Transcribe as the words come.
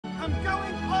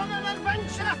on an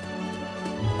adventure!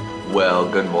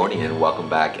 Well, good morning and welcome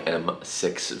back,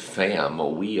 M6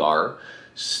 fam. We are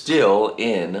still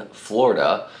in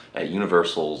Florida at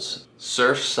Universal's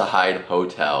Surfside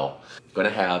Hotel. Going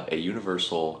to have a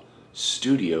Universal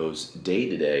Studios day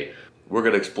today. We're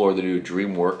going to explore the new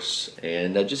Dreamworks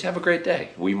and just have a great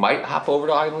day. We might hop over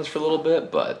to Islands for a little bit,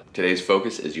 but today's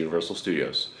focus is Universal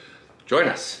Studios. Join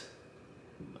us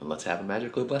and let's have a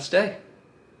magically blessed day.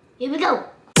 Here we go.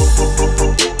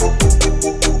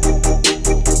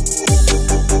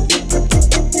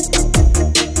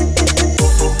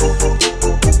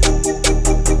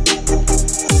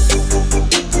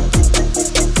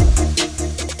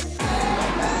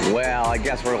 Well, I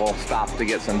guess we're gonna stop to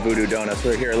get some voodoo donuts.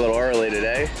 We're here a little early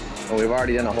today, and we've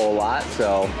already done a whole lot,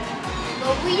 so.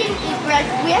 Well, we didn't eat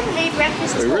breakfast. We haven't ate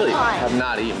breakfast this whole time. We really have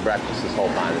not eaten breakfast this whole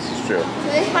time, this is true.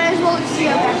 So this might as well be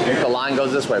our breakfast. I think the line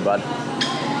goes this way, bud.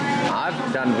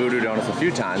 I've done voodoo donuts a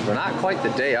few times, but not quite the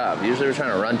day of. Usually we're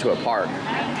trying to run to a park.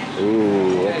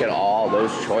 Ooh, look at all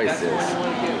those choices.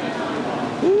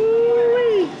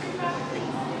 Woo-wee.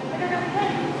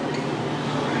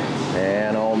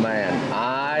 Man, oh man.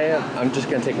 I'm just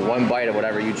gonna take one bite of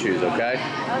whatever you choose, okay?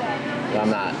 Okay. I'm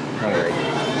not hungry.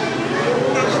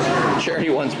 Cherry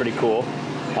one's pretty cool.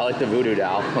 I like the voodoo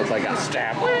doll. Looks like I got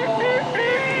stabbed.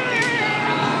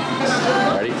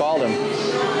 Already called him.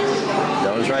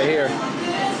 Donuts right here.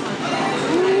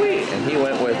 And he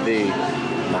went with the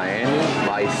Miami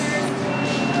Vice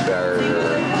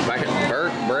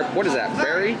what is that?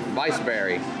 Berry? Vice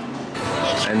Berry.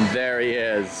 And there he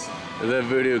is. The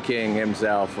Voodoo King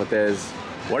himself with his,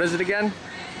 what is it again?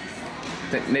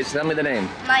 Tell me the name.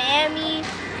 Miami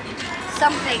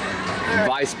something.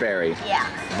 Viceberry. Yeah.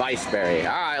 Viceberry.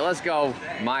 All right, let's go.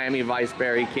 Miami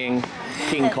Viceberry King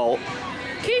Colt.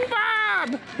 King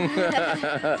Bob!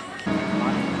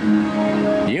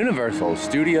 Universal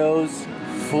Studios,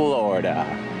 Florida.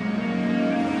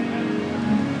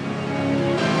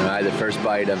 All right, the first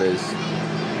bite of his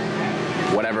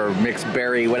whatever mixed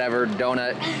berry, whatever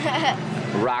donut,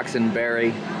 rocks and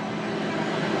berry.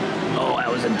 Oh, that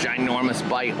was a ginormous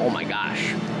bite. Oh my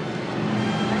gosh.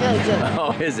 Really good.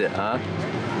 Oh, is it, huh?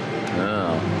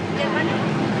 Oh.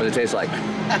 What does it taste like?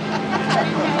 I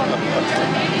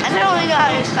don't really know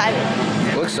how to describe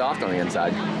it. It looks soft on the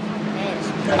inside. It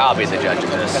is. I'll be the judge of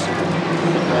this.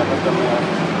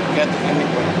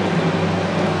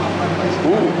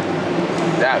 Ooh,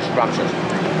 that's scrumptious.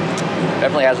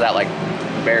 Definitely has that like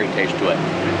berry taste to it.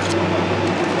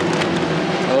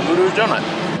 A little voodoo's donut.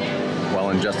 Well,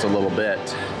 in just a little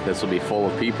bit, this will be full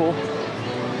of people.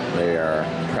 They are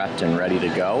prepped and ready to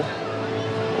go.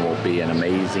 It will be an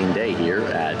amazing day here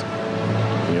at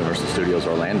Universal Studios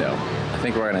Orlando. I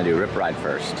think we're gonna do Rip Ride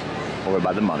first, over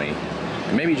by the Mummy.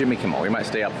 And maybe Jimmy Kimmel. We might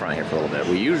stay up front here for a little bit.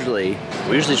 We usually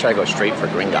try to go straight for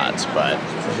Gringotts, but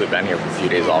since we've been here for a few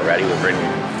days already, we've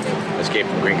escaped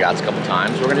from Gringotts a couple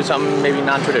times. We're gonna do something maybe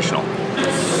non-traditional.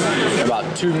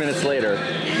 About 2 minutes later,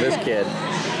 this kid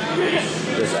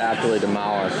just absolutely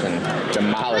demolishing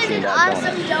that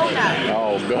awesome donut.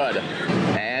 Oh, good.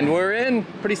 And we're in.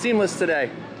 Pretty seamless today.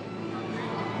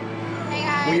 Hey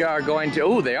guys. We are going to,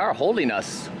 oh, they are holding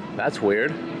us. That's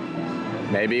weird.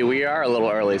 Maybe we are a little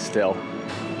early still.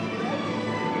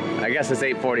 I guess it's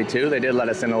 8:42. They did let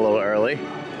us in a little early.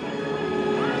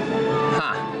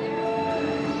 Huh.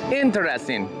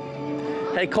 Interesting.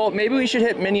 Hey, Colt, maybe we should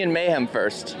hit Minion Mayhem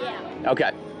first. Yeah.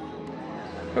 Okay.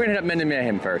 We're gonna hit Minion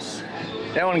Mayhem first.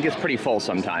 That one gets pretty full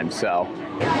sometimes, so.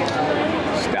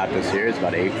 Stop this here, it's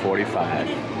about 8:45.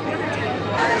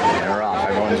 And we're off,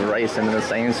 everyone's racing to the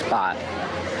same spot.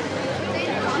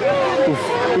 Oof,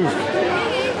 oof.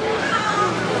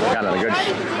 Got a good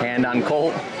hand on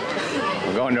Colt.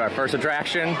 We're going to our first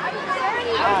attraction,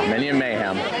 Minion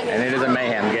Mayhem. And it is a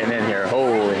mayhem getting in here,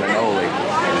 holy moly.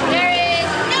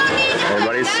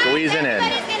 Everybody's squeezing in.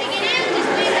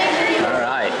 All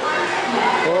right.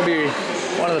 We'll be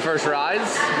one of the first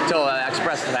rides until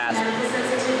Express Pass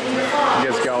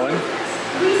gets going.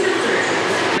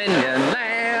 Minion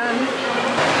Land.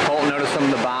 Colt noticed some of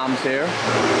the bombs here.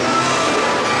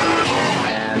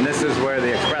 And this is where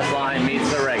the Express line meets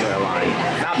the regular line.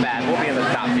 Not bad, we'll be in the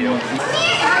top view.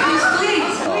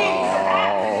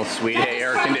 Oh, sweet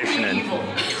air conditioning.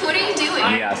 What are you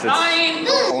doing? Yes,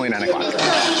 it's only 9 o'clock.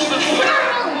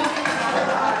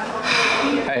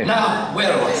 Hey. Now,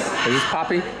 where was I? Is this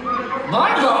Poppy?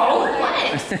 Margot!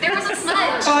 What? There was a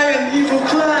smudge. I am evil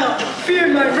clown. Fear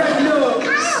my red nose.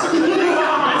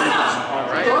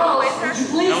 Whoa,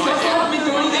 Please just let me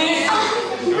do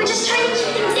this. we were just trying to keep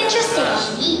things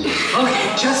interesting.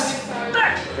 Okay, just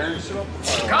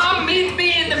come meet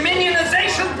me in the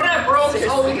minionization prep room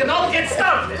so we can all get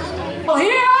started. people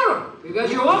here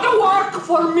because you want to work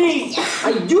for me. I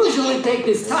usually take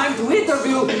this time to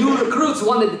interview new recruits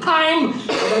one at a time,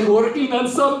 but I'm working on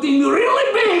something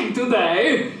really big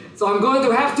today, so I'm going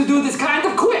to have to do this kind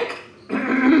of quick.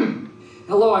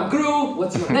 Hello, I'm Gru.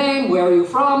 What's your name? Where are you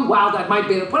from? Wow, that might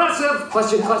be impressive.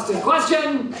 Question.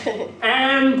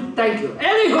 And thank you.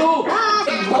 Anywho,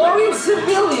 ignoring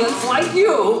civilians like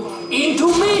you into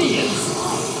minions.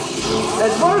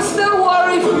 At first there were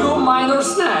a few minor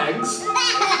snags.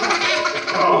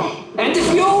 And a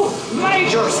few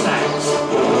major snags.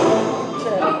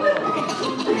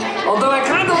 Although I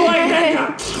kind of like that guy.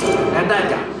 And that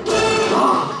guy.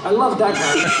 Oh, I love that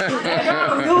guy. That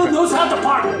guy really knows how to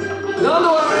party. Don't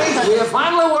worry, we have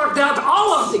finally worked out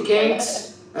all of the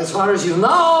kinks, as far as you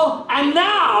know, and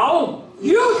now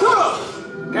you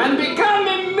too can become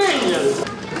a minion.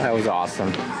 That was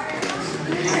awesome.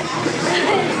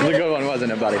 It was a good one,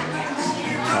 wasn't it, buddy?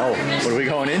 Oh, what are we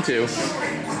going into?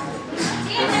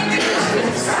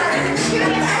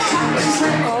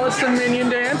 Oh, it's a minion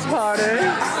dance party.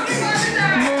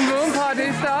 Boom boom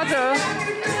party starter.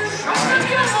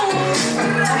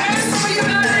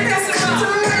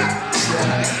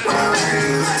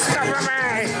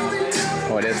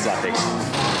 Oh, it is fluffy.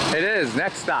 It is.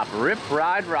 Next stop, Rip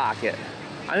Ride Rocket.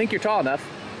 I think you're tall enough.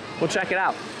 We'll check it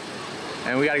out.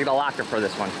 And we gotta get a locker for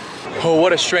this one. Oh,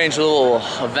 what a strange little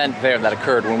event there that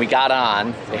occurred. When we got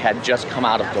on, they had just come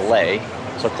out of delay.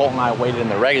 So Colt and I waited in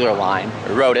the regular line.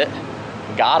 We rode it,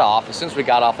 got off. As soon as we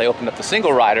got off, they opened up the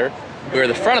single rider. We were at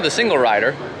the front of the single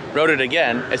rider, rode it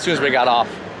again. As soon as we got off,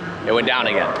 it went down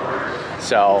again.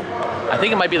 So I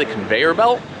think it might be the conveyor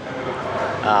belt.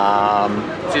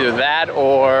 It's either that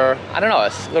or, I don't know,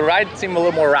 the ride seemed a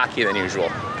little more rocky than usual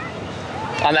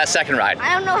on that second ride.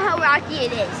 I don't know how rocky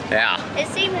it is. Yeah. It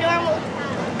seemed normal.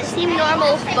 It seemed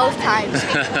normal both times.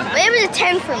 But it was a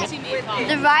 10 for me.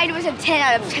 The ride was a 10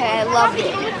 out of 10. I loved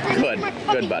it.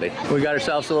 Good buddy. We got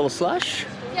ourselves a little slush.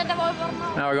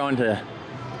 Now we're going to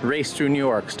Race Through New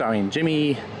York, starring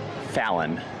Jimmy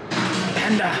Fallon.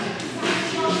 Panda.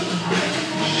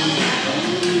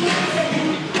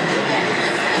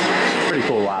 Pretty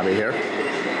cool lobby here.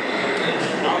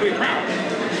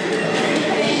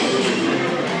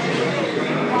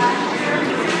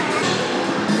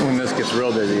 When this gets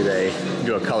real busy, they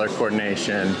do a color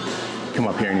coordination, come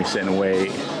up here and you sit and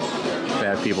wait. They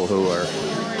have people who are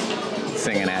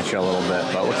singing at you a little bit,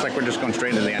 but it looks like we're just going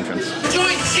straight into the entrance.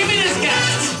 Join Jimmy and his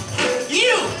guests,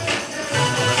 you,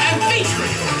 and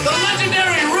featuring the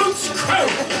legendary Roots crew.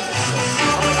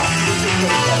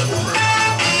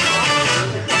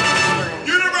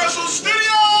 Universal Studios!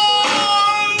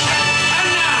 And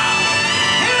now,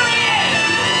 here he is,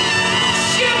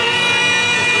 Jimmy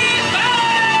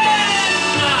Fallon!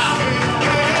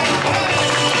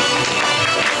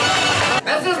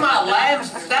 This is my lame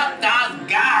stepdad,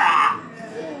 Gara.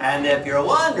 And if you're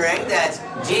wondering, that's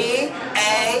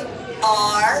G-A-R.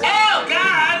 Oh,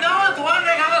 God, no one's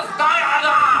wondering how to start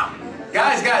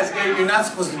Guys, you're not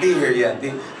supposed to be here yet.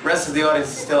 The rest of the audience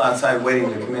is still outside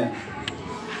waiting to come in.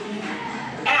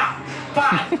 Ow,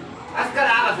 fine. Let's get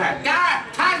out of here.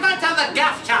 Garrett, take me to the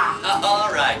gift shop.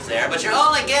 All right, Sarah, but you're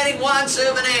only getting one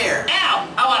souvenir. Ow,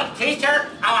 I want a t-shirt,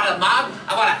 I want a mug,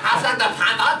 I want a hashtag the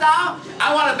panda doll,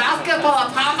 I want a basketball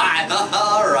of Popeye.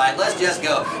 All right, let's just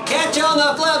go. Catch you on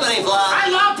the flippity flop. I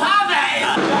love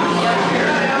Popeye!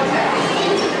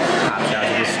 Hopped out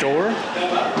to the store.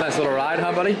 Nice little ride,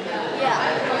 huh, buddy? Yeah.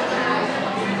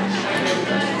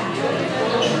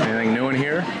 Anything new in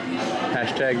here?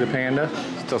 Hashtag the panda.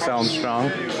 Still selling strong.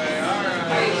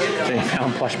 Jimmy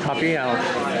Fallon plush puppy. I don't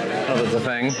know if it's a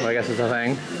thing, but I guess it's a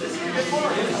thing.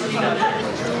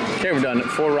 Okay, we've done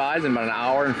 4 rides in about an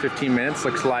hour and 15 minutes.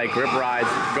 Looks like Rip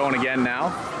Ride's going again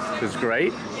now, which is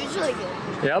great. Usually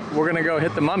good. Yep, we're gonna go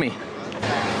hit the Mummy.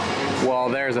 Well,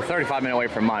 there's a 35-minute wait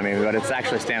for Mummy, but it's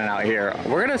actually standing out here.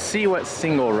 We're gonna see what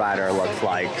single rider looks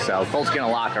like. So Colt's gonna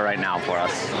lock her right now for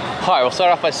us. All right, we'll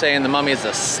start off by saying the Mummy is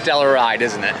a stellar ride,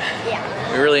 isn't it? Yeah.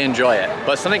 We really enjoy it.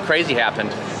 But something crazy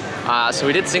happened. So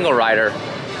we did single rider,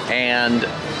 and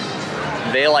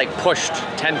they like pushed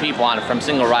 10 people on from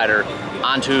single rider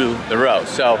onto the row.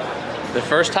 So the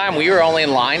first time we were only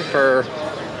in line for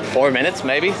 4 minutes,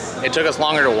 maybe. It took us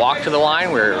longer to walk to the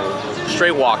line. We were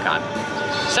straight walk on.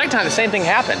 Second time, the same thing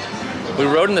happened. We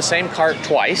rode in the same cart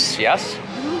twice, yes.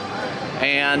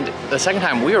 And the second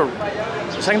time we were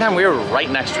right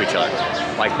next to each other.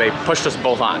 Like they pushed us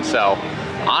both on. So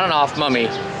on and off Mummy,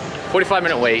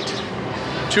 45-minute wait,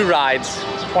 2 rides,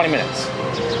 20 minutes.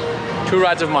 2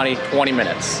 rides of money, 20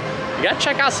 minutes. You gotta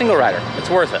check out single rider, it's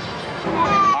worth it.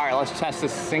 All right, let's test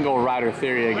this single rider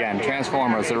theory again.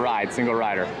 Transformers, the ride, single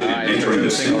rider. All right, entering the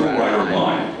single rider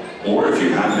line. Or if you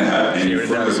happen to have any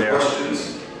further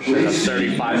questions, please a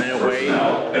 35-minute wait.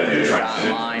 Got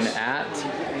line at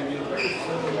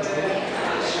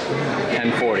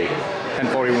 10:40,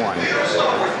 10:41.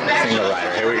 Single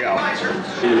rider. Here we go.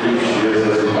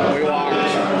 We walked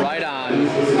right on.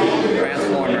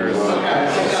 Transformers.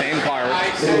 Same part.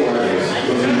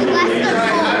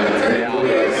 Yeah.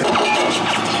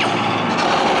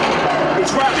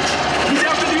 It's Ravage. He's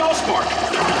after the Allspark.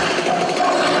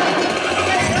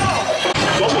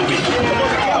 Bumblebee.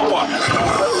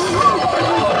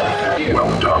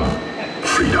 well done,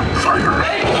 freedom fighter.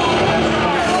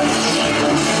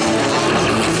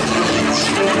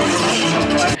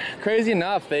 Crazy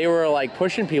enough, they were like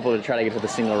pushing people to try to get to the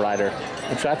single rider,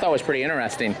 which I thought was pretty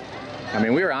interesting. I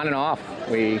mean, we were on and off.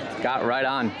 We got right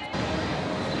on.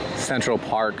 Central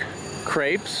Park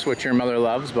crepes, which your mother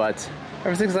loves, but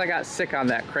ever since I got sick on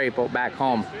that crepe back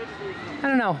home, I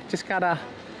don't know, just got a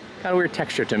weird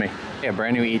texture to me. Yeah,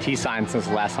 brand new ET sign since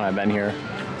the last time I've been here.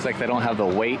 It's like they don't have the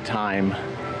wait time.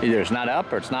 Either it's not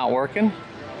up or it's not working.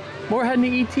 We're heading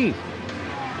to ET.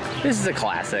 This is a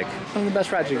classic. One of the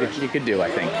best rides you could do, I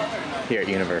think, here at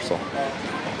Universal.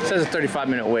 It says a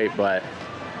 35-minute wait, but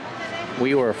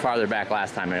we were farther back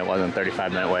last time and it wasn't a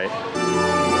 35-minute wait.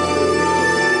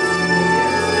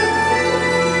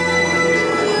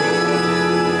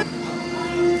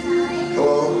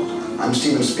 Hello, I'm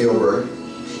Steven Spielberg,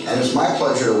 and it's my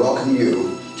pleasure to welcome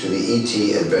you to the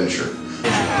E.T. adventure.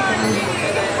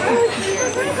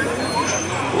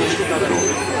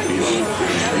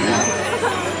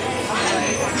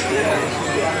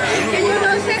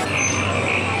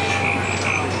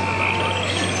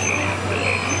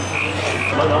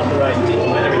 Unauthorized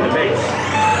people entering the base.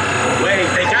 Wait,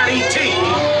 they got ET!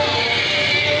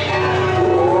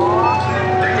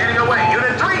 They're getting away.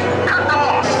 Unit 3, cut them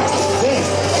off! Hey,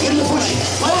 get in the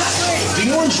bushes. Left! The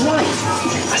orange light!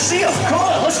 I see him! Come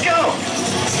on, let's go!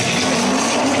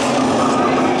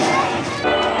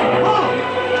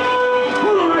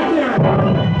 Hold on right there!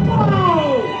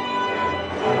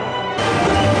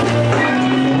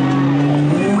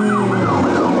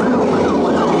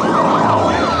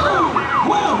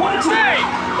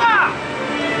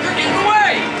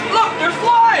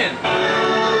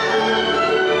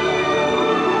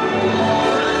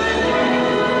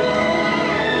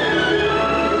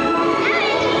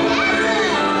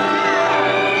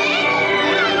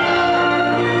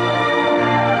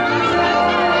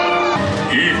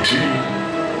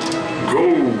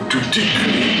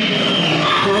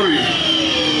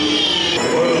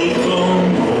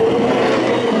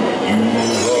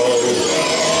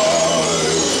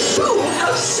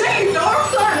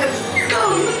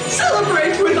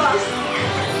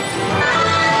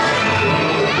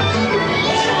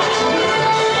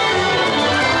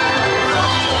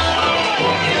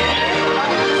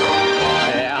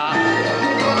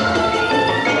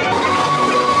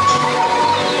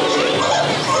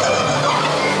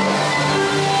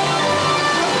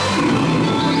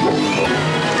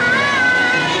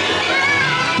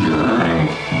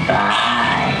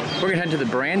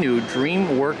 Brand new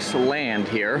Dreamworks land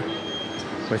here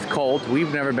with Colt.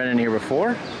 We've never been in here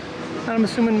before, and I'm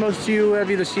assuming most of you have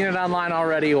either seen it online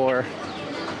already or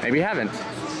maybe haven't.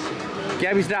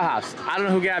 Gabby's Dollhouse. I don't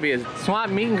know who Gabby is.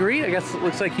 Swamp meet and greet. I guess it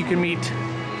looks like you can meet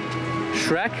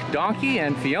Shrek, Donkey,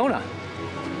 and Fiona.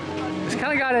 It's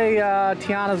kind of got a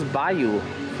Tiana's Bayou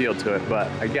feel to it,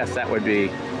 but I guess that would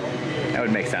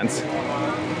make sense.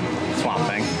 Swamp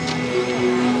Thing.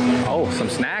 Oh, some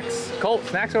snacks. Colt,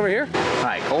 snacks over here? All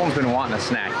right, Colton's been wanting a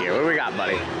snack here. What do we got,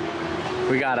 buddy?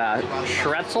 We got a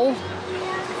Schretzel,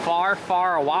 Far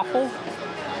waffle,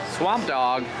 Swamp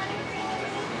Dog,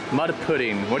 Mud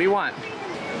Pudding. What do you want?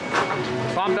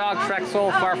 Swamp Dog,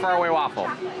 Schretzel, Far away waffle.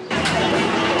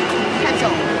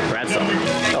 Pretzel.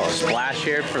 Oh, splash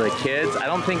here for the kids. I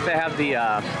don't think they have the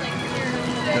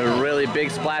really big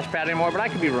splash pad anymore, but I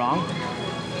could be wrong.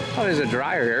 Oh, there's a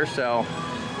dryer here, so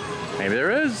maybe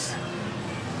there is.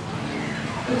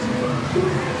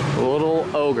 Little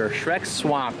Ogre. Shrek's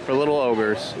Swamp for little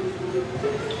ogres.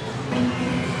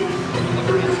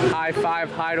 High Five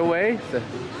Hideaway. The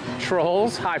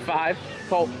Trolls. High Five.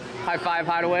 Colt. High Five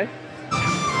Hideaway.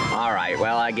 All right,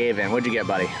 well, I gave in. What'd you get,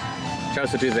 buddy? Show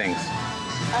us the two things.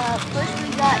 First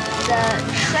we got the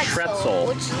Schretzel,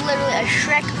 which is literally a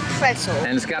Shrek pretzel.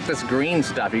 And it's got this green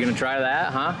stuff. You gonna try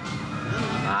that, huh?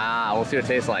 Ah, we'll see what it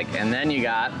tastes like. And then you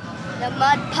got the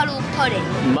Mud Puddle Pudding.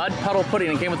 Mud Puddle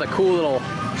Pudding. It came with a cool little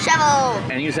shovel.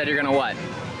 And you said you're gonna what?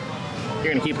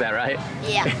 You're gonna keep that, right?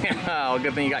 Yeah. Oh,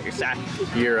 good thing you got your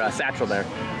satchel there.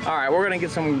 All right, we're gonna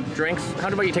get some drinks. How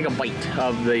about you take a bite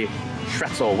of the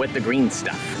Schretzel with the green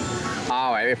stuff?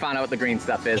 All right, we found out what the green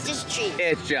stuff is. It's just cheese.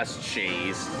 It's just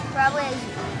cheese. Probably.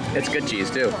 It's good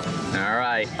cheese too. All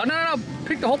right. Oh no!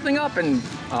 Pick the whole thing up and.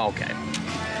 Oh, okay.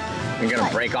 You're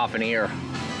gonna break off an ear.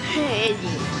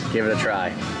 Give it a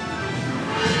try.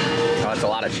 Oh, it's a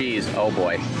lot of cheese. Oh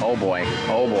boy. Oh boy.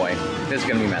 Oh boy. This is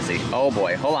gonna be messy. Oh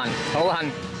boy. Hold on. Hold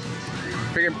on.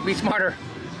 Be smarter.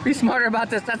 Be smarter about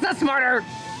this. That's not smarter.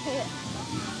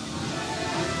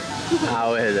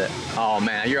 How is it? Oh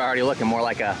man, you're already looking more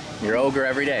like your ogre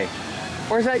every day.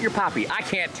 Or is that your poppy? I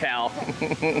can't tell.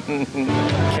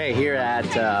 Okay, here at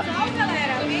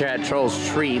Troll's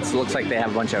Treats, it looks like they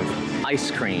have a bunch of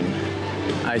ice cream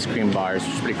bars,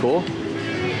 which is pretty cool.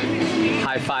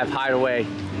 High Five Hideaway,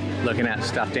 looking at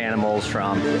stuffed animals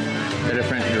from the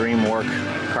different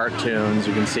Dreamworks cartoons.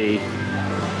 You can see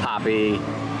Poppy,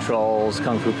 Trolls,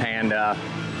 Kung Fu Panda,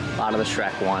 a lot of the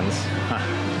Shrek ones.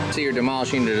 See, you're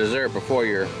demolishing the dessert before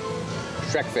your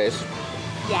Shrek face.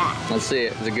 Yeah. Let's see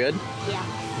it. Is it good? Yeah.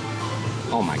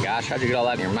 Oh my gosh, how'd you get all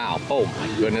that in your mouth? Oh my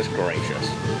goodness gracious.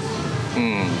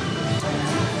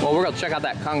 Well, we're gonna check out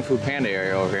that Kung Fu Panda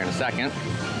area over here in a second.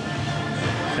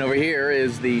 And over here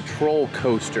is the Troll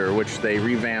Coaster, which they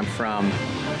revamped from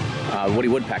Woody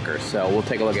Woodpecker. So we'll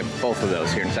take a look at both of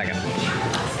those here in a second.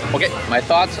 Okay, my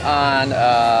thoughts on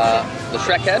the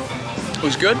Shrek head. It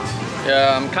was good.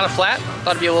 Kind of flat.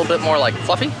 Thought it'd be a little bit more like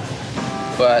fluffy,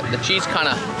 but the cheese kind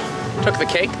of took the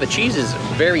cake. The cheese is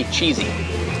very cheesy,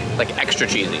 like extra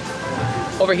cheesy.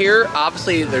 Over here,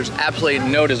 obviously, there's absolutely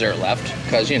no dessert left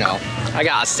because, you know, I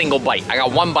got a single bite. I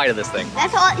got one bite of this thing.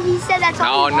 That's all, he said that's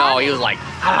all he no, wanted. he was like,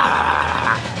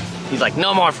 ah. He's like,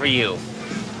 no more for you.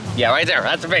 Yeah, right there,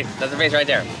 that's the face. That's the face right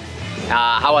there.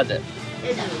 How was it? It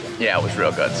was really good. Yeah, it was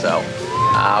real good, so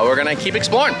we're gonna keep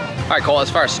exploring. All right, Cole, as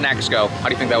far as snacks go, how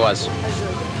do you think that was?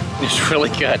 It's really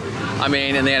good. I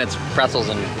mean, in the end, it's pretzels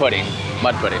and pudding,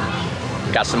 mud pudding.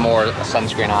 Got some more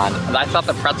sunscreen on. I thought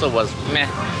the pretzel was meh.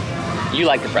 You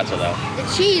like the pretzel though. The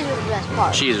cheese was the best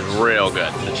part. Cheese is real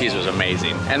good. The cheese was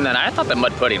amazing. And then I thought the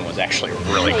mud pudding was actually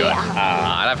really good. And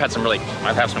I've had some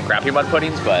crappy mud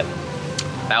puddings, but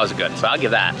that was good. So I'll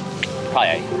give that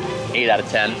probably 8 out of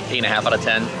 10, 8.5 out of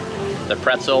 10. The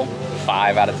pretzel,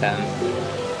 5 out of 10.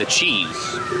 The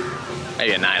cheese,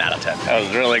 maybe a 9 out of 10. That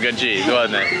was really good cheese,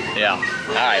 wasn't it? Yeah.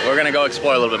 All right, we're gonna go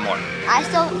explore a little bit more.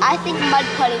 I think mud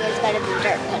pudding is better than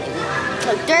dirt pudding.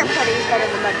 So dirt pudding is better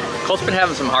than mud pudding. Cole's been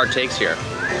having some hard takes here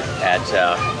at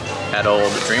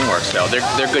old Dreamworks, though.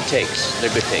 They're good takes.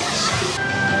 They're good takes.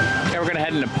 Okay, we're gonna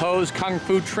head into Poe's Kung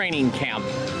Fu Training Camp.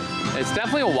 It's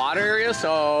definitely a water area,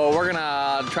 so we're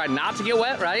gonna try not to get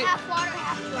wet, right? Half water,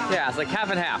 half dry. Yeah, it's like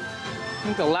half and half. I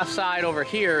think the left side over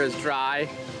here is dry,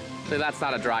 so that's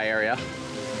not a dry area.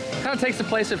 Kind of takes the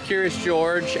place of Curious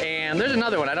George, and there's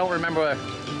another one. I don't remember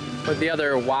what the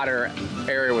other water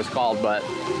area was called, but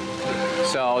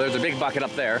so there's a big bucket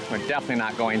up there. We're definitely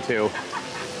not going to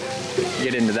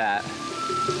get into that.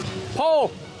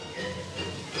 Pull!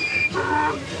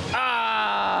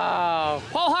 Oh!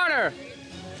 Pull harder!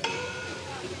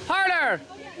 Harder!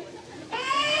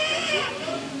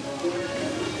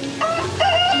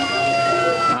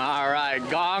 All right,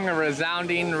 gong, a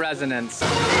resounding resonance.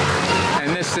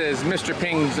 And this is Mr.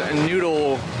 Ping's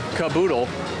Noodle Caboodle.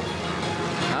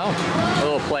 Oh, a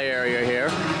little play area here.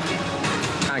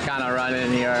 Kind of run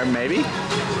in here, maybe.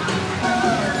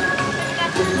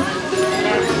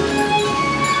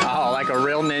 Oh, like a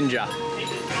real ninja.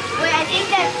 Wait, I think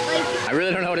that, like... I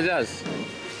really don't know what it does.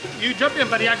 You jump in,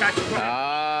 buddy, I got you.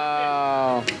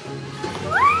 Oh.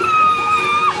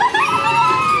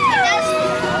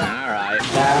 All right.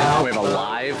 We have a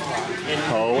live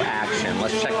Poe action.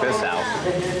 Let's check this out.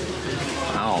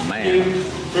 Oh, man.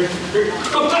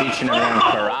 Teaching everyone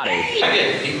karate.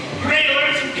 You ready to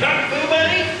learn some kung fu,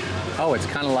 buddy? Oh, it's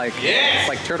kind of like, it's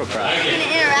like Turtle Crush.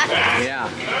 Interactive. Yeah.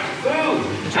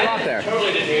 Go out there.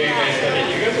 Totally didn't hear you guys say that.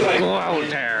 You guys were like, Go out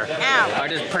there. Ow. I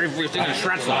just put everything in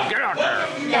Schretzel. Get out there.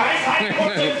 guys, I'm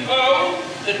Poe,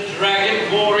 the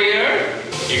Dragon Warrior.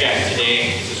 You guys,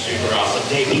 today is a super awesome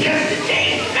day because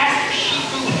today Master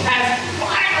Shifu has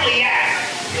finally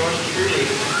asked yours truly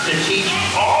to teach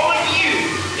all of you,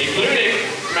 including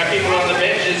my people on the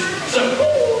benches, some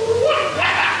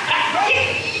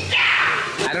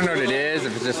I don't know what it is,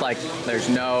 if it's just like there's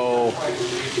no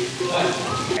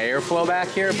airflow back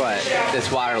here, but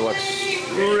this water looks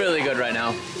really good right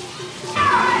now.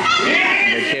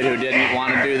 The kid who didn't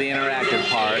want to do the interactive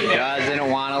part doesn't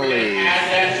want to leave.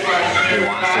 He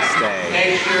wants to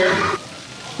stay.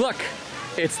 Look,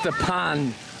 it's the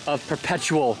pond of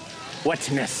perpetual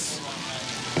wetness.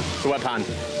 It's a wet pond.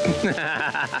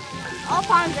 All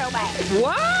ponds are wet.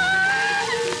 What?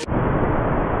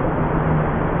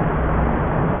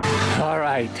 All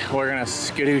right, we're gonna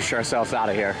skadoosh ourselves out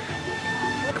of here.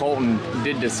 Colton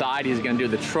did decide he's gonna do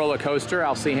the roller coaster.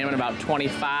 I'll see him in about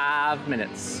 25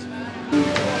 minutes. We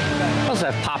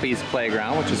also have Poppy's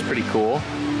Playground, which is pretty cool.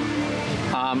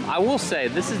 I will say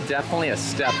this is definitely a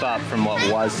step up from what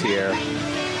was here.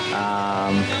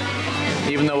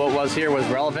 Even though what was here was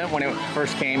relevant when it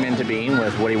first came into being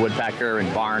with Woody Woodpecker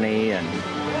and Barney, and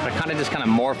it kind of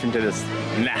morphed into this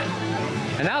nah.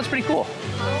 And now it's pretty cool.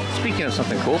 Speaking of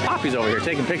something cool, Poppy's over here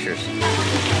taking pictures.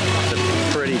 It's a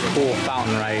pretty cool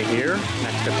fountain right here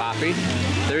next to Poppy.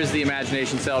 There's the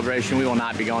Imagination Celebration. We will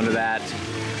not be going to that.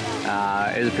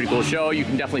 It is a pretty cool show. You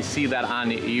can definitely see that on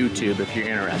YouTube if you're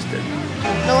interested.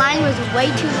 The line was way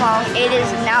too long. It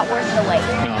is not worth the wait.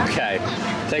 Okay,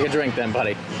 take a drink then,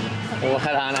 buddy. We'll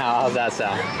head on out. How's that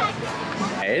sound?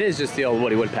 Hey, it is just the old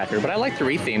Woody Woodpecker, but I like the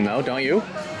re-theme though, don't you?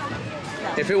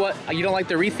 If it was, you don't like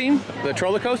the re-theme, the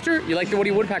roller coaster, you like the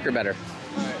Woody Woodpecker better.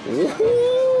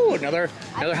 Woohoo! Another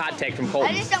hot take from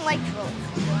Colton. I just don't like trolls.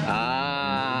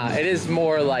 Ah, it is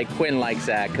more like Quinn likes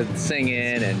that because it's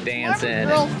singing and dancing.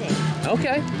 More of a girl thing.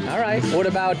 Okay, all right. What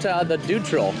about the dude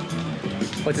troll?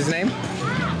 What's his name?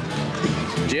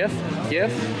 Jiff?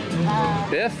 Gif?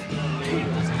 Biff?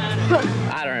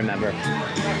 I don't remember.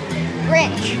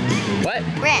 Branch. What?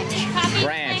 Branch.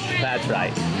 Branch, that's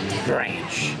right.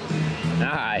 Branch. All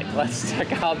right, let's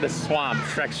check out the swamp,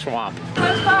 Shrek Swamp. All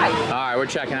right, we're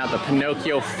checking out the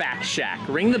Pinocchio Fact Shack.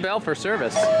 Ring the bell for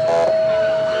service. Thank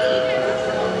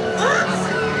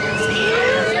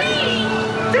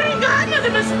God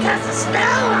nothing must cast a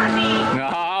spell on me.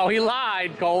 No, he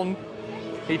lied, Colton.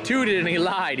 He tooted and he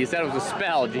lied. He said it was a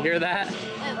spell. Did you hear that?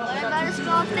 What about a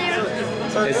spell up there?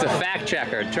 It's a fact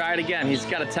checker. Try it again. He's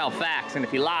got to tell facts, and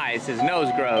if he lies, his nose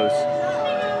grows.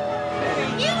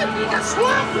 You would think a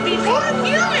swamp would be more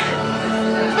human.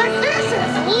 But this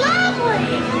is lovely.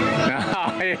 No,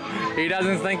 he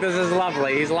doesn't think this is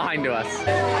lovely. He's lying to us.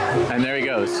 And there he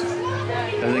goes.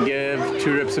 Doesn't give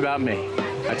two rips about me.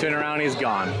 I turn around, he's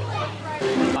gone.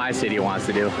 I see what he wants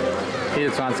to do. He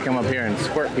just wants to come up here and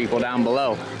squirt people down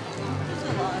below.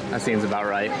 That seems about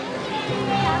right.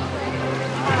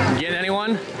 Getting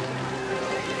anyone?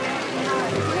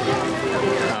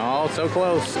 Oh, so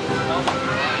close. A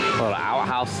little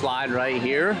outhouse slide right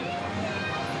here.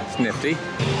 It's nifty.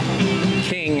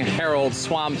 King Harold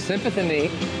Swamp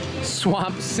Symphony.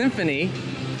 Swamp Symphony.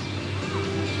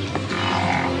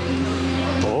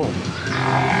 Oh.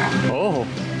 Oh.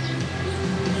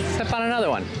 Step on another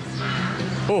one.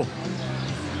 Oh.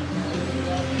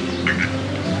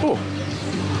 Oh.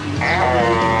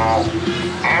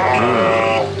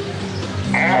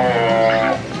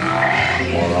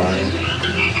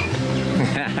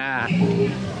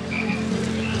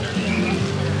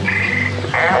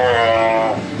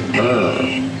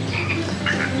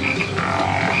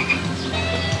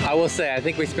 I will say, I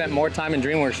think we spent more time in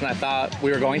Dreamworks than I thought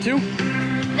we were going to.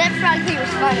 That probably was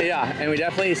fun. Yeah, and we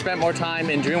definitely spent more time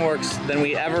in Dreamworks than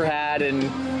we ever had in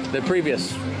the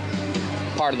previous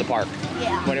part of the park.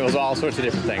 Yeah. When it was all sorts of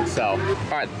different things. So,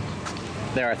 all right,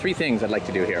 there are 3 things I'd like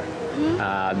to do here.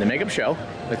 The makeup show,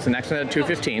 that's the next one at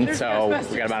 2:15, so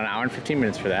we got about an hour and 15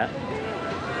 minutes for that.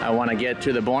 I want to get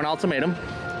to the Bourne Ultimatum,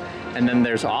 and then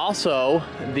there's also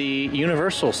the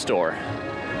Universal store.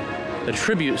 The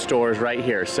tribute store is right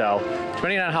here. So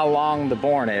depending on how long the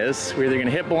Bourne is, we're either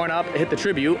gonna hit Bourne up, hit the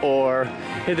tribute, or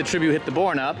hit the tribute, hit the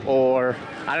Bourne up, or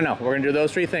I don't know. We're gonna do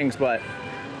those 3 things, but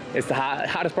it's the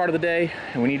hottest part of the day,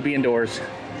 and we need to be indoors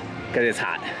because it's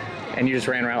hot. And you just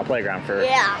ran around the playground for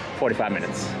 45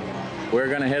 minutes. We're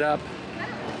gonna hit up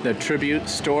the Tribute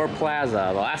Store Plaza.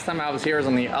 The last time I was here was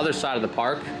on the other side of the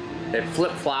park. It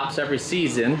flip-flops every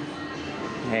season,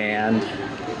 and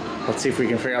let's see if we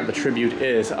can figure out what the tribute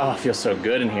is. Oh, it feels so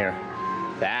good in here.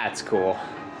 That's cool.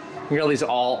 Look at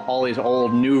all these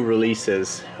old new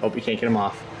releases. Hope you can't get them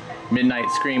off. Midnight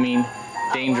Screaming,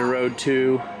 Danger Road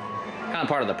 2, kind of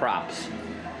part of the props.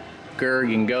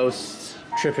 Gurg and Ghosts,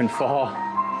 Trip and Fall.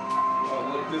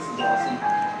 Oh, look, this is awesome.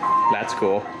 That's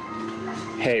cool.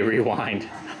 Hey, Rewind.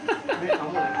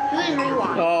 Who's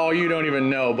Rewind? Oh, you don't even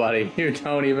know, buddy. You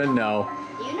don't even know.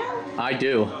 You know? I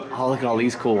do. Oh, look at all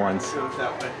these cool ones.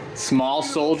 Small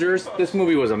Soldiers. This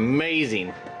movie was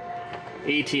amazing.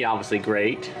 E.T. obviously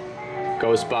great.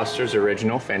 Ghostbusters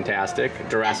original, fantastic.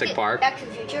 Jurassic Park. Back to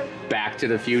the Future. Back to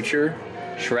the Future.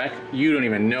 Shrek. You don't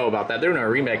even know about that. They're doing a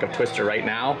remake of Twister right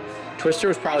now. Twister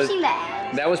was probably... I've seen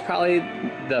that. That was probably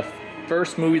the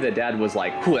first movie that Dad was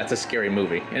like, "Ooh, that's a scary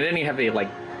movie." And then you have the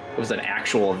like it was an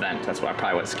actual event. That's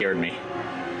probably what scared me.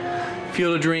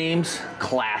 Field of Dreams,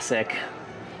 classic.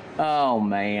 Oh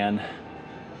man.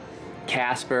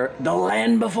 Casper, The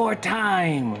Land Before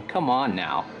Time. Come on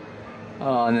now.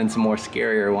 Oh, and then some more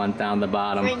scarier ones down the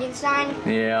bottom. Frankenstein.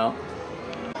 Yeah.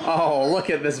 Oh, look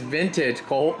at this vintage,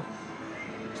 Colt.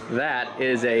 That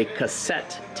is a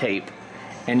cassette tape.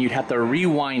 And you'd have to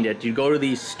rewind it. You'd go to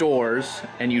these stores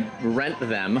and you'd rent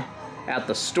them at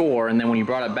the store, and then when you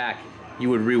brought it back, you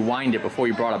would rewind it before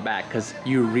you brought it back, because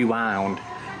you rewind.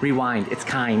 Rewind, it's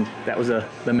kind. That was the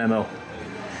memo.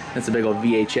 That's a big old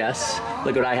VHS.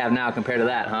 Look what I have now compared to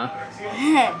that, huh?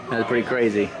 That's pretty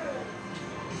crazy.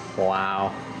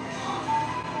 Wow.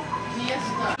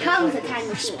 Comes a time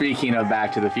machine. Speaking of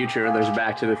Back to the Future, there's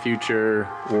Back to the Future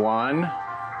 1,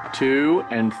 2,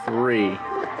 and 3.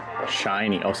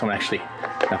 Shiny. Oh, someone actually,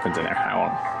 nothing's in there. I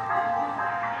won't.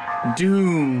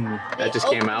 Doom. That just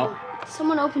came out.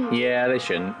 Someone opened. Yeah, they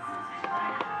shouldn't.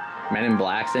 Men in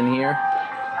Black's in here.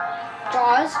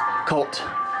 Jaws. Colt.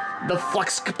 The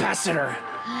Flux Capacitor.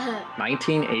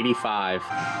 1985.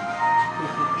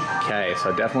 Okay,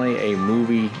 so definitely a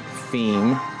movie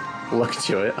theme look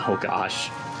to it. Oh gosh.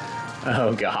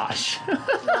 Oh gosh.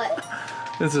 What?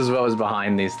 This is what was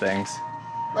behind these things.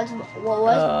 What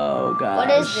was? Oh gosh. What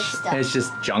is this stuff? It's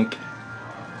just junk.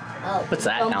 Oh, What's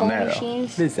that down there though?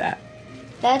 What is that?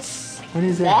 That's. What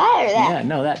is that? That or that? Yeah,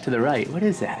 no, that to the right. What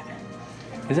is that?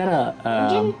 Is that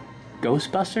a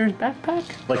Ghostbusters backpack?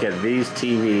 Look at these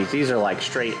TVs. These are like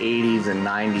straight 80s and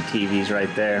 90s TVs right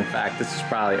there. In fact, this is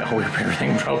probably, oh, we have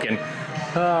everything broken.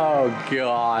 Oh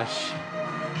gosh.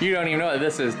 You don't even know what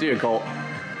this is, do you, Colt?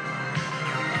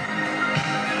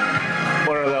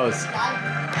 What are those?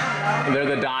 They're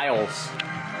the dials.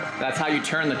 That's how you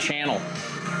turn the channel.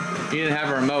 You didn't have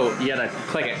a remote, you had to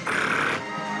click it.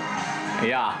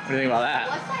 Yeah, what do you think about that?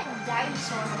 What's that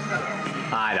dinosaur?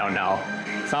 I don't know.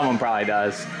 Someone probably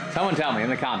does. Someone tell me in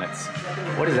the comments.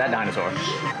 What is that dinosaur?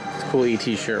 It's a cool ET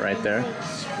shirt right there.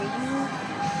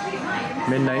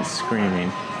 Midnight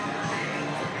Screaming.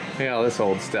 Look at all this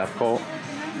old stuff, Colt.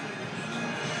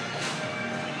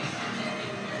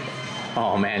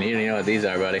 Oh man, you don't even know what these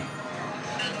are, buddy.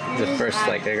 The first,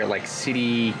 like, they're like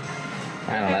CD,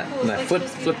 I don't know,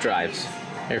 flip drives.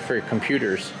 They're for your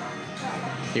computers.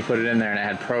 You put it in there and it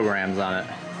had programs on it.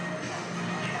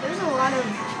 There's a lot of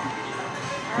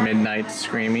Midnight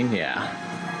Screaming, yeah.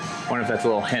 Wonder if that's a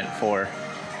little hint for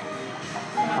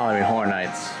Halloween Horror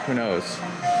Nights. Who knows?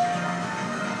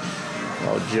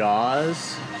 Little Jaws.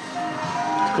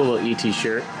 It's a cool little ET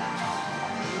shirt.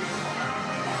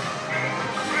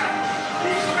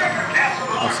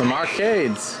 Oh, some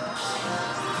arcades.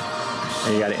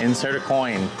 And you gotta insert a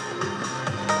coin.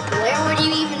 Where would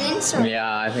you even insert?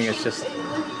 Yeah, I think it's just.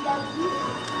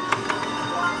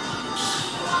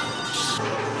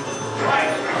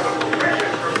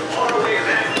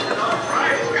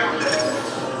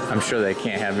 I'm sure they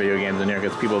can't have video games in here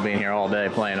because people have been here all day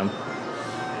playing them.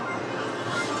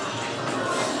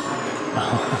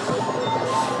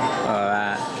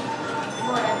 That.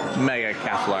 Mega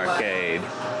Castle Arcade.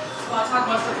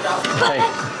 Hey,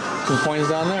 some coins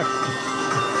down there.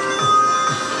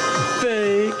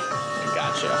 Fake.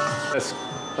 Gotcha.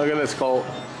 Look at this, Colt.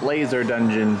 Laser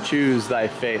Dungeon. Choose thy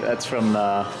fate. That's from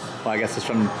the. Well, I guess it's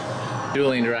from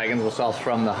Dueling Dragons, which is also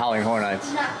from the Halloween Horror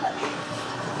Nights.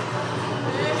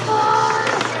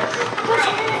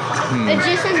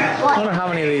 I wonder how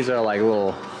many of these are like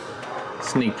little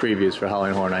sneak previews for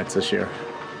Halloween Horror Nights this year.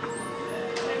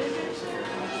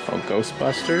 Oh,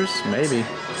 Ghostbusters? Maybe.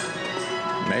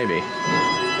 Maybe.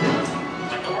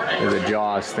 There's a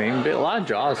Jaws theme. A lot of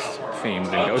Jaws themes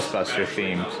and Ghostbuster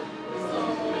themes.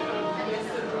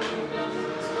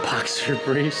 Boxer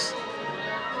briefs.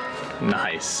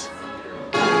 Nice.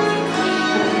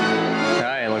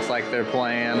 Alright, looks like they're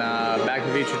playing Back to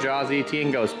the Future, Jaws, E.T.,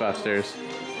 and Ghostbusters.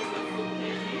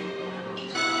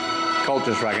 Colt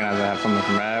just recognized I have something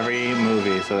from every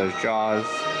movie. So there's Jaws,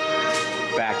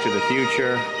 Back to the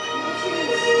Future,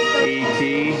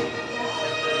 E.T.,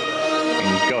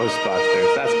 and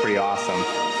Ghostbusters. That's pretty awesome.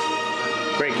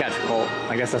 Great catch, Colt.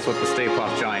 I guess that's what the Stay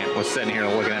Puft Giant was sitting here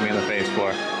looking at me in the face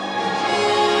for.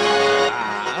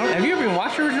 Have you ever even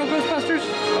watched the original Ghostbusters?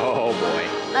 Oh boy.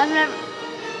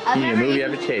 I've you need never a movie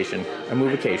adaptation. A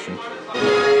movie-cation.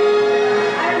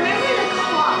 I remember the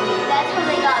clock. That's how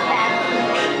they got back.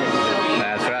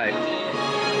 That's right.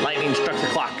 Lightning struck the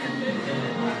clock.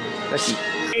 Let's see.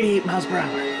 88 miles per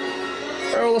hour.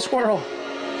 Earl the squirrel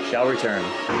shall return.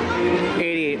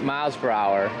 88 miles per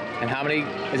hour. And how many?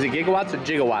 Is it gigawatts or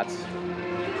gigawatts?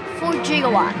 4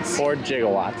 gigawatts. 4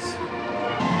 gigawatts.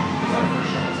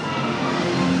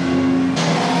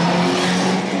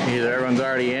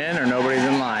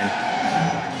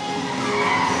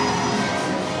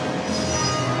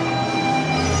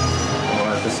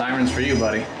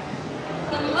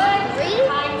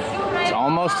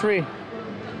 3.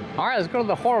 All right, let's go to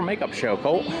the horror makeup show,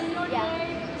 Colt.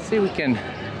 Yeah. See if we can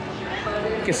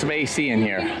get some AC in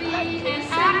here.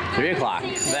 3 o'clock.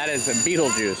 That is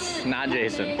Beetlejuice, not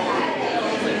Jason.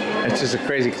 It's just a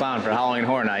crazy clown for Halloween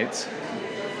Horror Nights.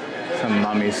 Some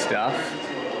mummy stuff.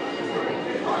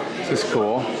 This is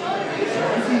cool.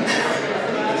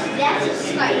 That's a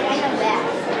slight. I know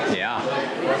that. Yeah.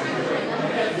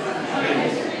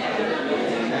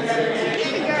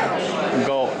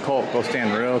 Colt, go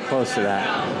stand real close to that.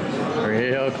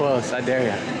 Real close, I dare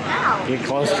you. Ow. Get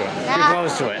close to it. Get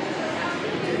close to it.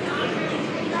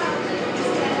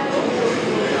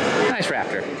 Nice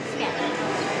raptor. Yeah.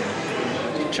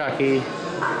 Chucky.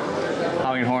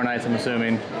 Halloween Horror Nights, I'm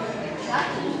assuming.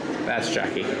 That's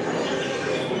Chucky.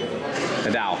 The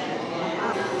Dow.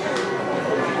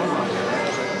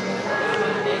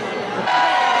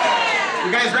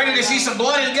 You guys ready to see some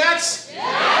blood and guts?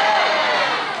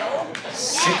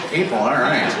 Sick people, all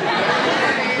right.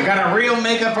 We got a real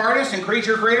makeup artist and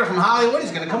creature creator from Hollywood.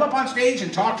 He's going to come up on stage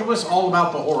and talk to us all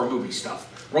about the horror movie stuff.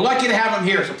 We're lucky to have him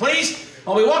here, so please,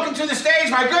 while we welcome to the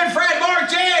stage my good friend, Mark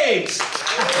James.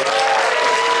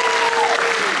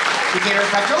 We get her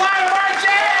back to live, Mark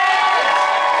James!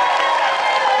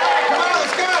 All right, come on,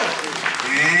 let's go.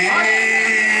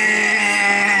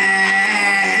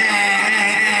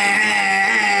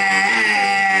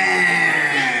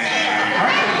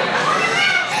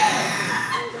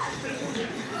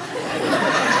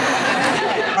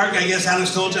 I guess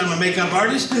Alex told you I'm a makeup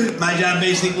artist. My job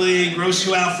basically gross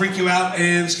you out, freak you out,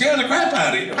 and scare the crap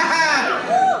out of you.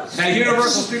 Now,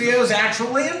 Universal Studios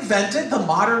actually invented the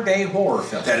modern-day horror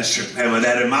film. That is true. And with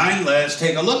that in mind, let's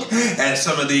take a look at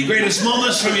some of the greatest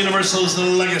moments from Universal's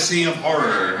legacy of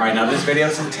horror. All right, now this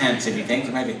video's intense. If you think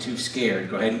you might be too scared,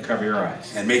 go ahead and cover your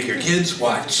eyes. And make your kids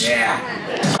watch. Yeah.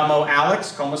 Amo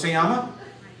Alex, ¿cómo se llama?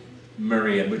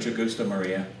 Maria, mucho gusto,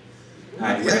 Maria.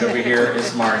 Right over here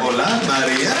is Mark. Hola,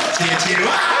 Maria.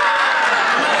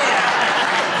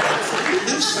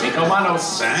 Cinco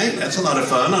manos. Right, that's a lot of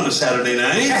fun on a Saturday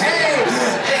night. Hey!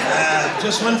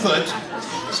 Just 1 foot.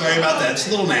 Sorry about that. It's a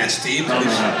little nasty. But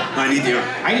I need you.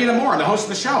 I need a more. The host of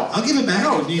the show. I'll give it back.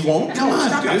 No, you won't. Come on,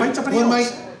 stop dude. that. Find somebody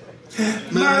else.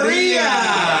 Maria!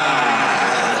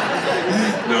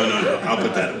 No. I'll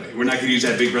put that away. We're not going to use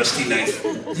that big rusty knife.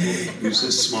 Use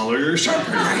this smaller,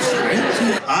 sharper knife,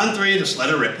 right? On 3, just let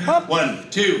her rip. 1,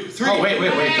 2, 3. Oh, wait.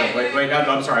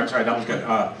 I'm sorry. That was good.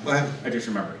 What? I just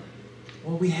remembered.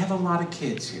 Well, we have a lot of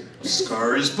kids here.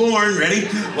 Scar is born. Ready?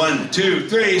 1, 2,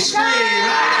 3, scream!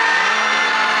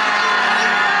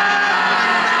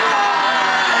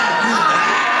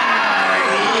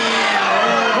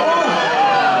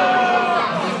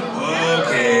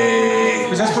 Okay.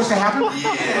 Was that supposed to happen?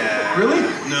 Yeah. Really?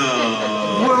 No.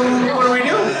 What do we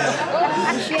do?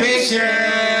 Picture!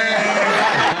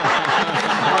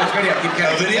 Oh, it's video. Keep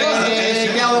going. Video?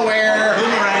 Okay. Delaware.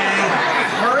 Boomerang.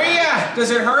 Maria, does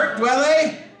it hurt,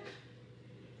 Dwelle?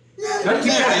 No,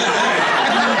 keep going.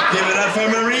 Give it up for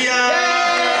Maria!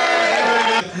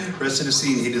 Rest of the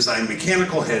scene, he designed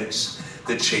mechanical heads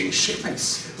that change shape.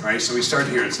 Nice. All right, so we start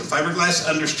here. It's the fiberglass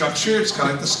understructure. It's kind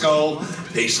of like the skull,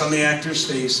 based on the actor's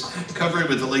face, covered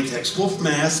with the latex wolf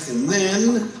mask, and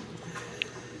then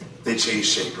they change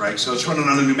shape, right? So it's running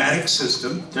on a pneumatic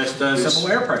system. Just simple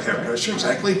air pressure. Air pressure,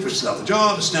 exactly. Pushes out the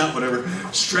jaw, the snout, whatever.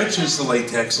 Stretches the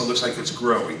latex, so it looks like it's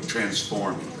growing,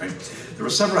 transforming, right? There were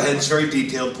several heads, very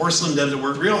detailed. Porcelain does the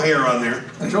work. Real hair on there.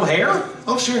 That's real hair?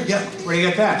 Oh, sure, yeah. Where do you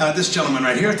get that? This gentleman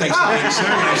right here. Thanks for being sir.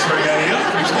 Nice for you.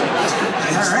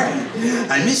 All right.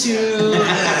 I miss you.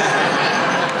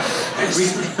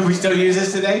 we still use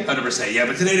this today? 100%, yeah.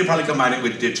 But today they probably combine it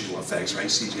with digital effects, right?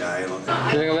 CGI and all that.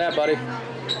 What do you think of that, buddy?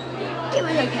 It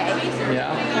was okay.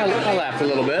 Yeah, I laughed a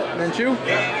little bit, didn't you?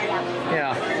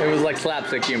 Yeah, it was like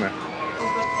slapstick humor.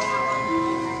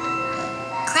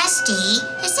 Krusty,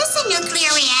 is this a nuclear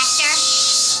reactor?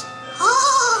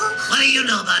 Oh! What do you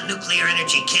know about nuclear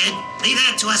energy, kid? Leave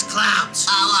that to us clowns.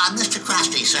 Oh, Mr.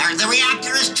 Krusty, sir, the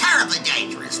reactor is terribly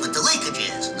dangerous with the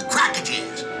leakages and the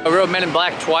crackages. I rode Men in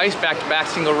Black twice, back-to-back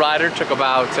single rider. Took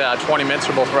about 20 minutes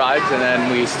for both rides, and then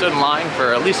we stood in line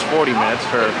for at least 40 minutes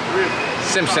for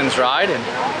Simpsons ride, and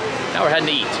now we're heading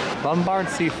to eat. Lombard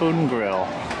Seafood and Grill.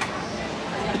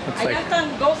 Looks like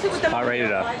it's about ready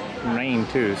to rain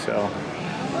too, so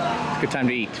it's a good time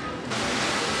to eat.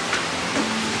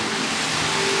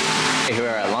 Here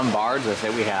at Lombard's, I say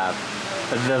we have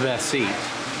the best seat.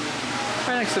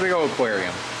 Right next to the big old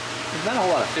aquarium. There's not a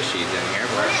whole lot of fishies in here.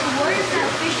 What is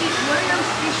that fishies? What are those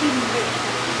fishies do?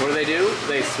 What do?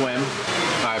 They swim.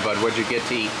 All right, bud, what'd you get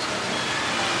to eat?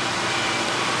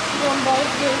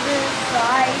 Lombard's burger,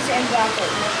 fries, and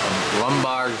broccoli.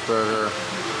 Lombard's burger,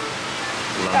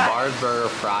 Lombard's burger,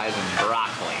 fries, and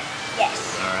broccoli.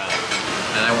 Yes. All right.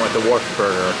 And I went with the Wharf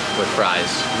burger with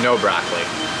fries, no broccoli.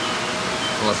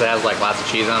 Unless it has like lots of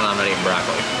cheese on it, I'm not eating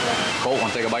broccoli. Colt,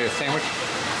 want to take a bite of your sandwich?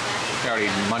 You're already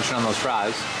munching on those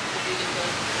fries.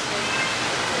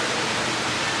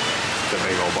 It's a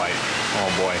big old bite. Oh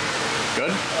boy.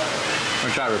 Good? I'm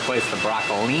gonna try to replace the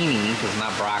broccolini, because it's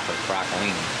not broccoli, it's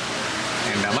broccolini.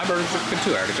 And my burger's good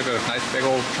too. I already took a nice big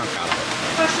old chunk out of it.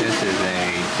 This is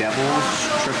a devil's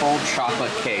triple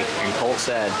chocolate cake, and Colt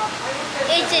said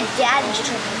it's a daddy's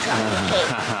triple chocolate cake.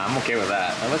 I'm okay with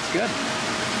that. That looks good.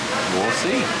 We'll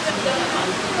see.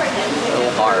 A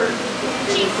little hard.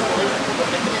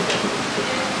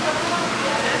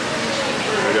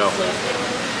 Here we go.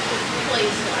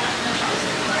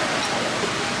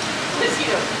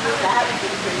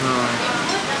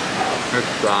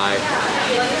 Let's try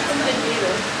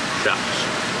shucks.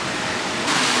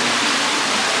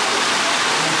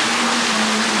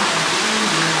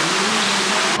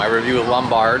 My review of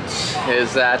Lombard's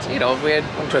is that, you know, we went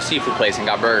to a seafood place and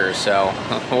got burgers, so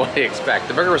what do you expect?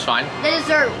 The burger was fine. The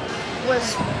dessert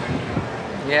was...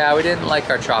 Yeah, we didn't like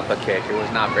our chocolate cake. It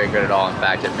was not very good at all. In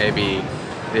fact, it may be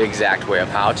the exact way of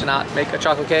how to not make a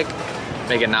chocolate cake.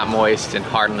 Make it not moist and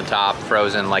hard on the top,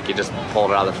 frozen like you just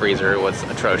pulled it out of the freezer. It was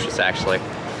atrocious, actually.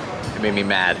 It made me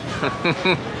mad.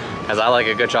 As I like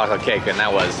a good chocolate cake, and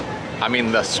that was, I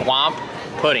mean, the swamp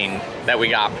pudding that we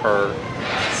got for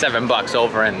 $7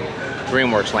 over in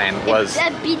Dreamworks land was...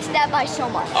 That beats that by so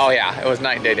much. Oh yeah, it was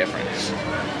night and day difference.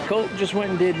 Colt just went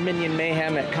and did Minion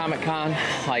Mayhem at Comic-Con,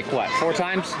 like what, 4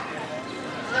 times?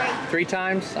 3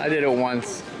 times? I did it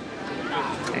once.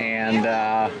 And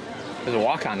there's a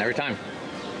walk-on every time.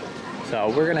 So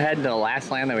we're gonna head into the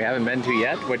last land that we haven't been to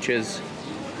yet, which is,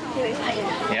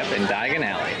 yep, in Diagon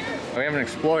Alley. We haven't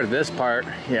explored this part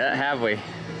yet, have we?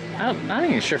 I'm not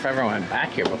even sure if I ever went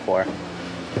back here before.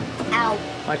 Ow.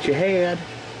 Watch your head.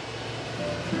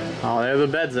 Oh, there are the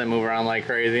beds that move around like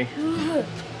crazy.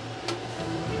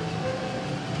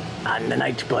 On the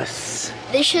night bus.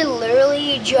 They should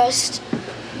literally just,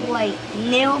 like,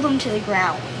 nail them to the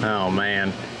ground. Oh,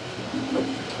 man.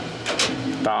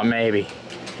 Thought maybe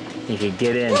you could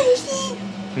get in.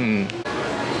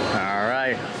 All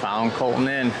right, following Colton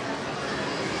in.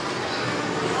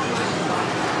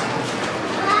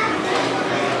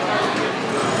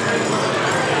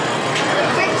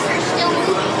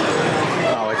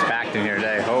 Oh, it's packed in here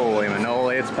today. Holy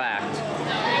manoli, it's packed.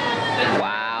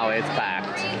 Wow, it's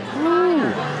packed.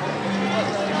 Woo.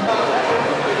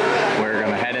 We're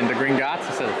gonna head into Green Dots.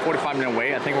 It says a 45-minute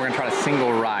wait. I think we're gonna try to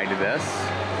single ride this.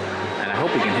 And I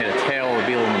hope we can hit a tail of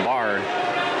Beetle Lombard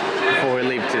before we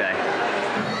leave today.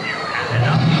 There we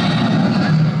go.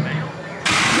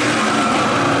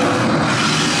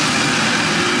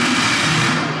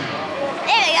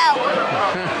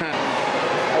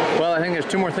 Well, I think there's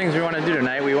 2 more things we want to do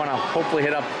tonight. We want to hopefully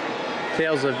hit up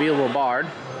Tales of Beetle Lombard.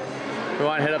 We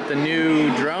want to hit up the new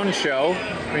drone show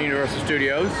from Universal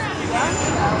Studios.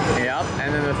 Yep.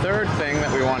 And then the third thing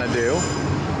that we want to do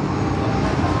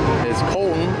is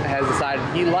Colton has decided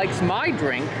he likes my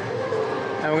drink,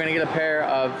 and we're gonna get a pair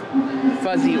of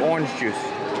fuzzy orange juice.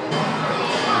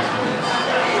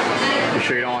 You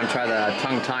sure you don't want to try the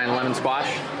tongue-tying lemon squash?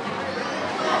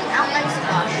 I don't like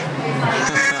squash.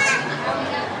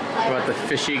 What about the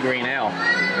fishy green ale?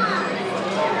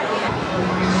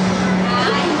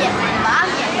 You can get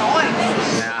vodka and orange.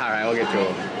 Nah, all right, we'll get to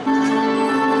it.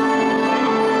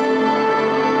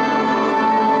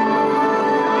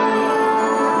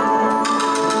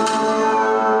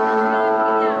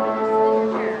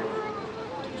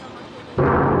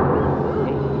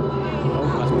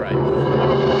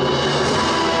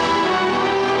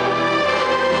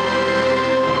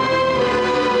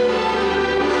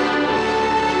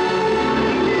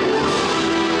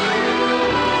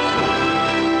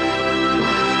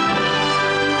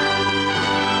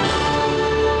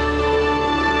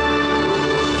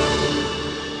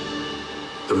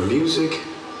 Music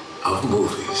of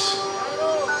movies.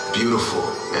 Beautiful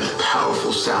and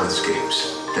powerful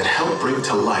soundscapes that help bring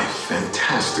to life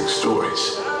fantastic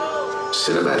stories.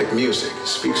 Cinematic music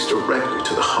speaks directly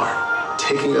to the heart,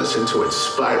 taking us into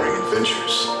inspiring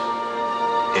adventures.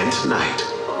 And tonight,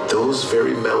 those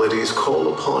very melodies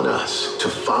call upon us to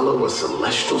follow a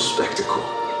celestial spectacle.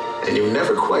 And you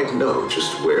never quite know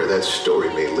just where that story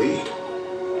may lead.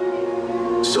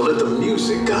 So let the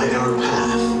music guide our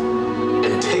path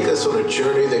and take us on a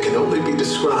journey that can only be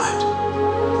described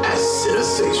as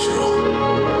Cinesational.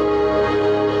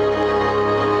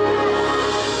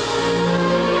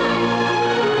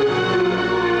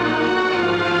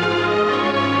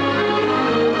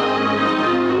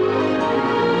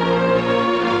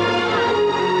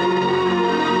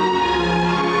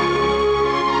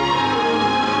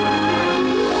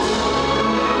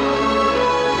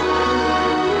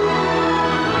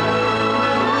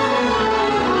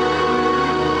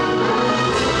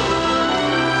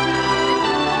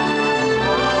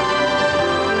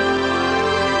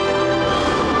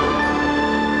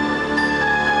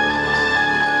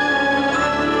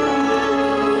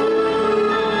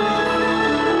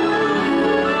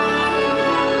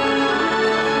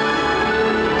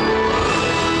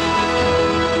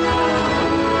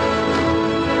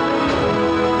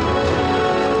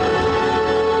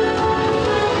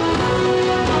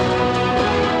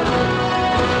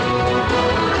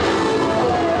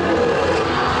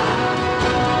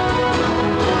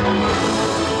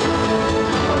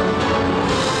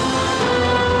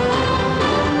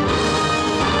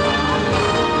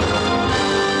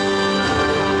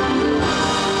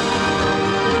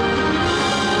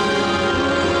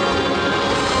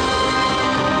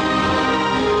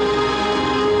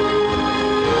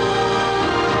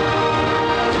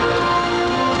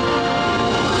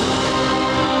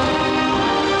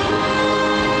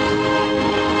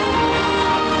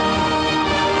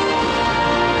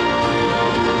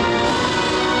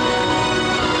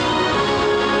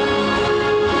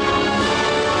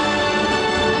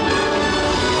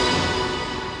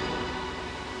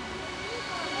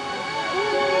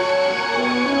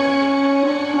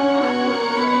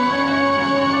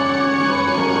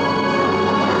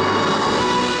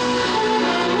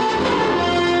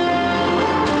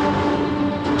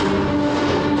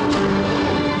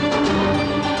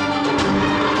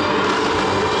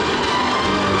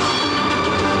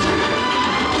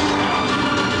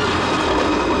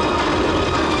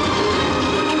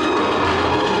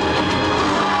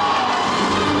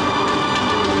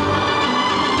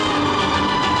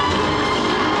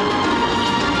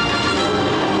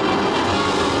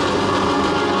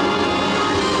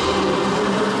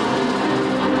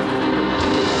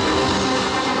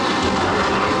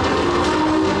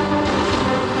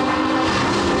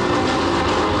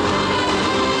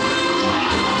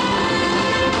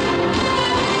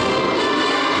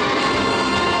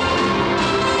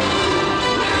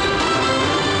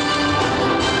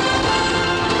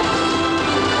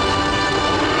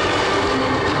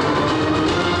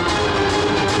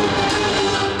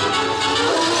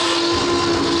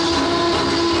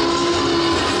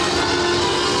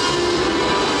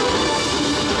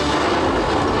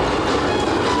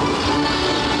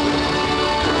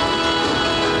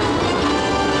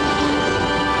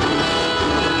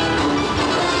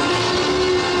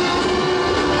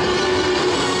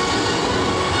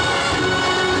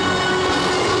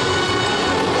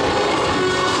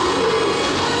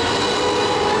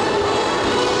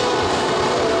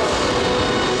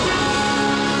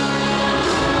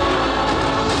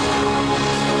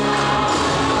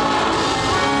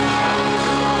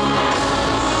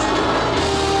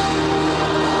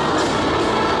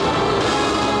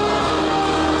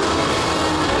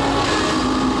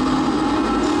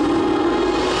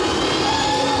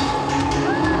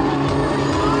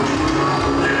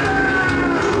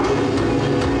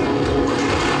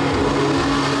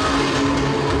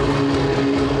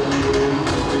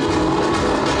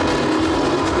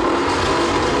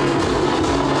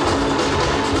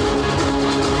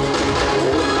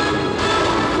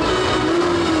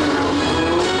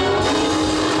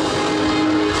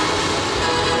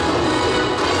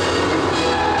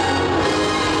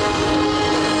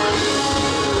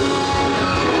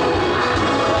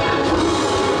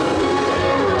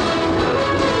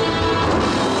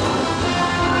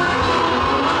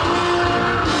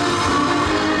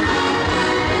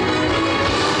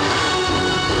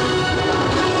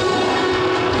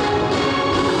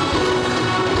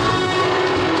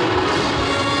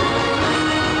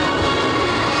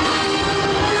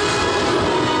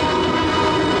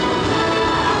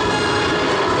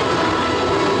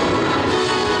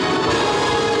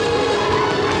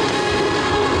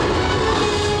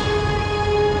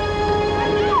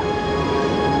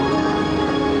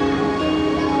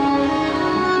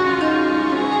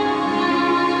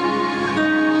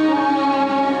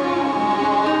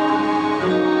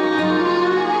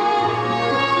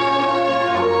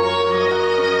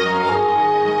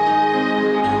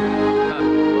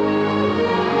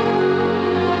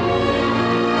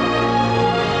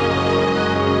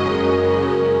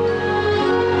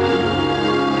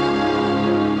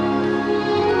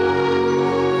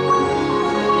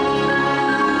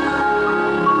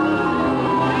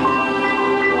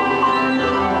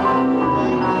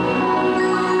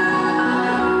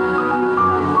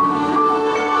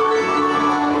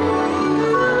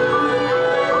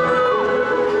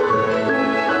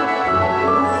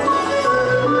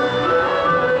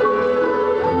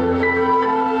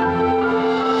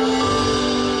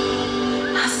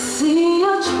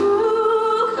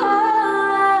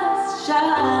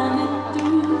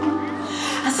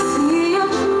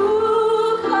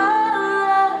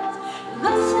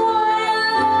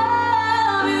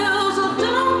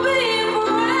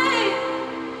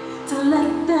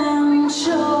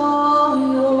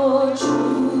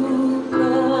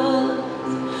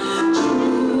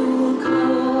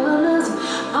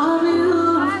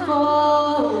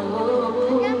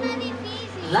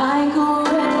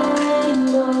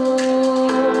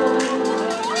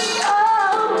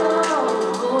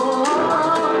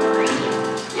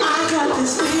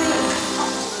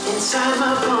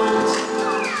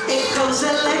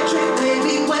 electric,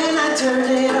 baby, when I turn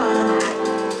it on.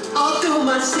 All through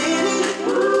my city,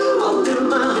 all through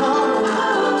my home.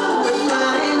 We're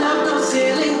flying up no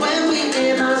ceiling when we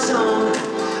in our zone.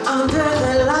 Under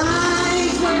the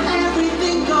lights where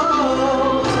everything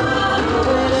goes.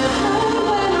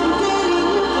 When I'm getting you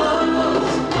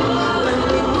close. When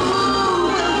we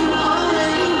move, you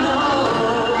already know.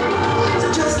 So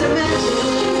just imagine.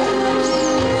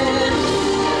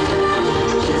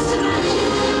 Just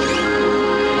imagine.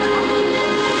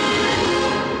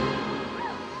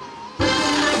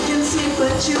 I can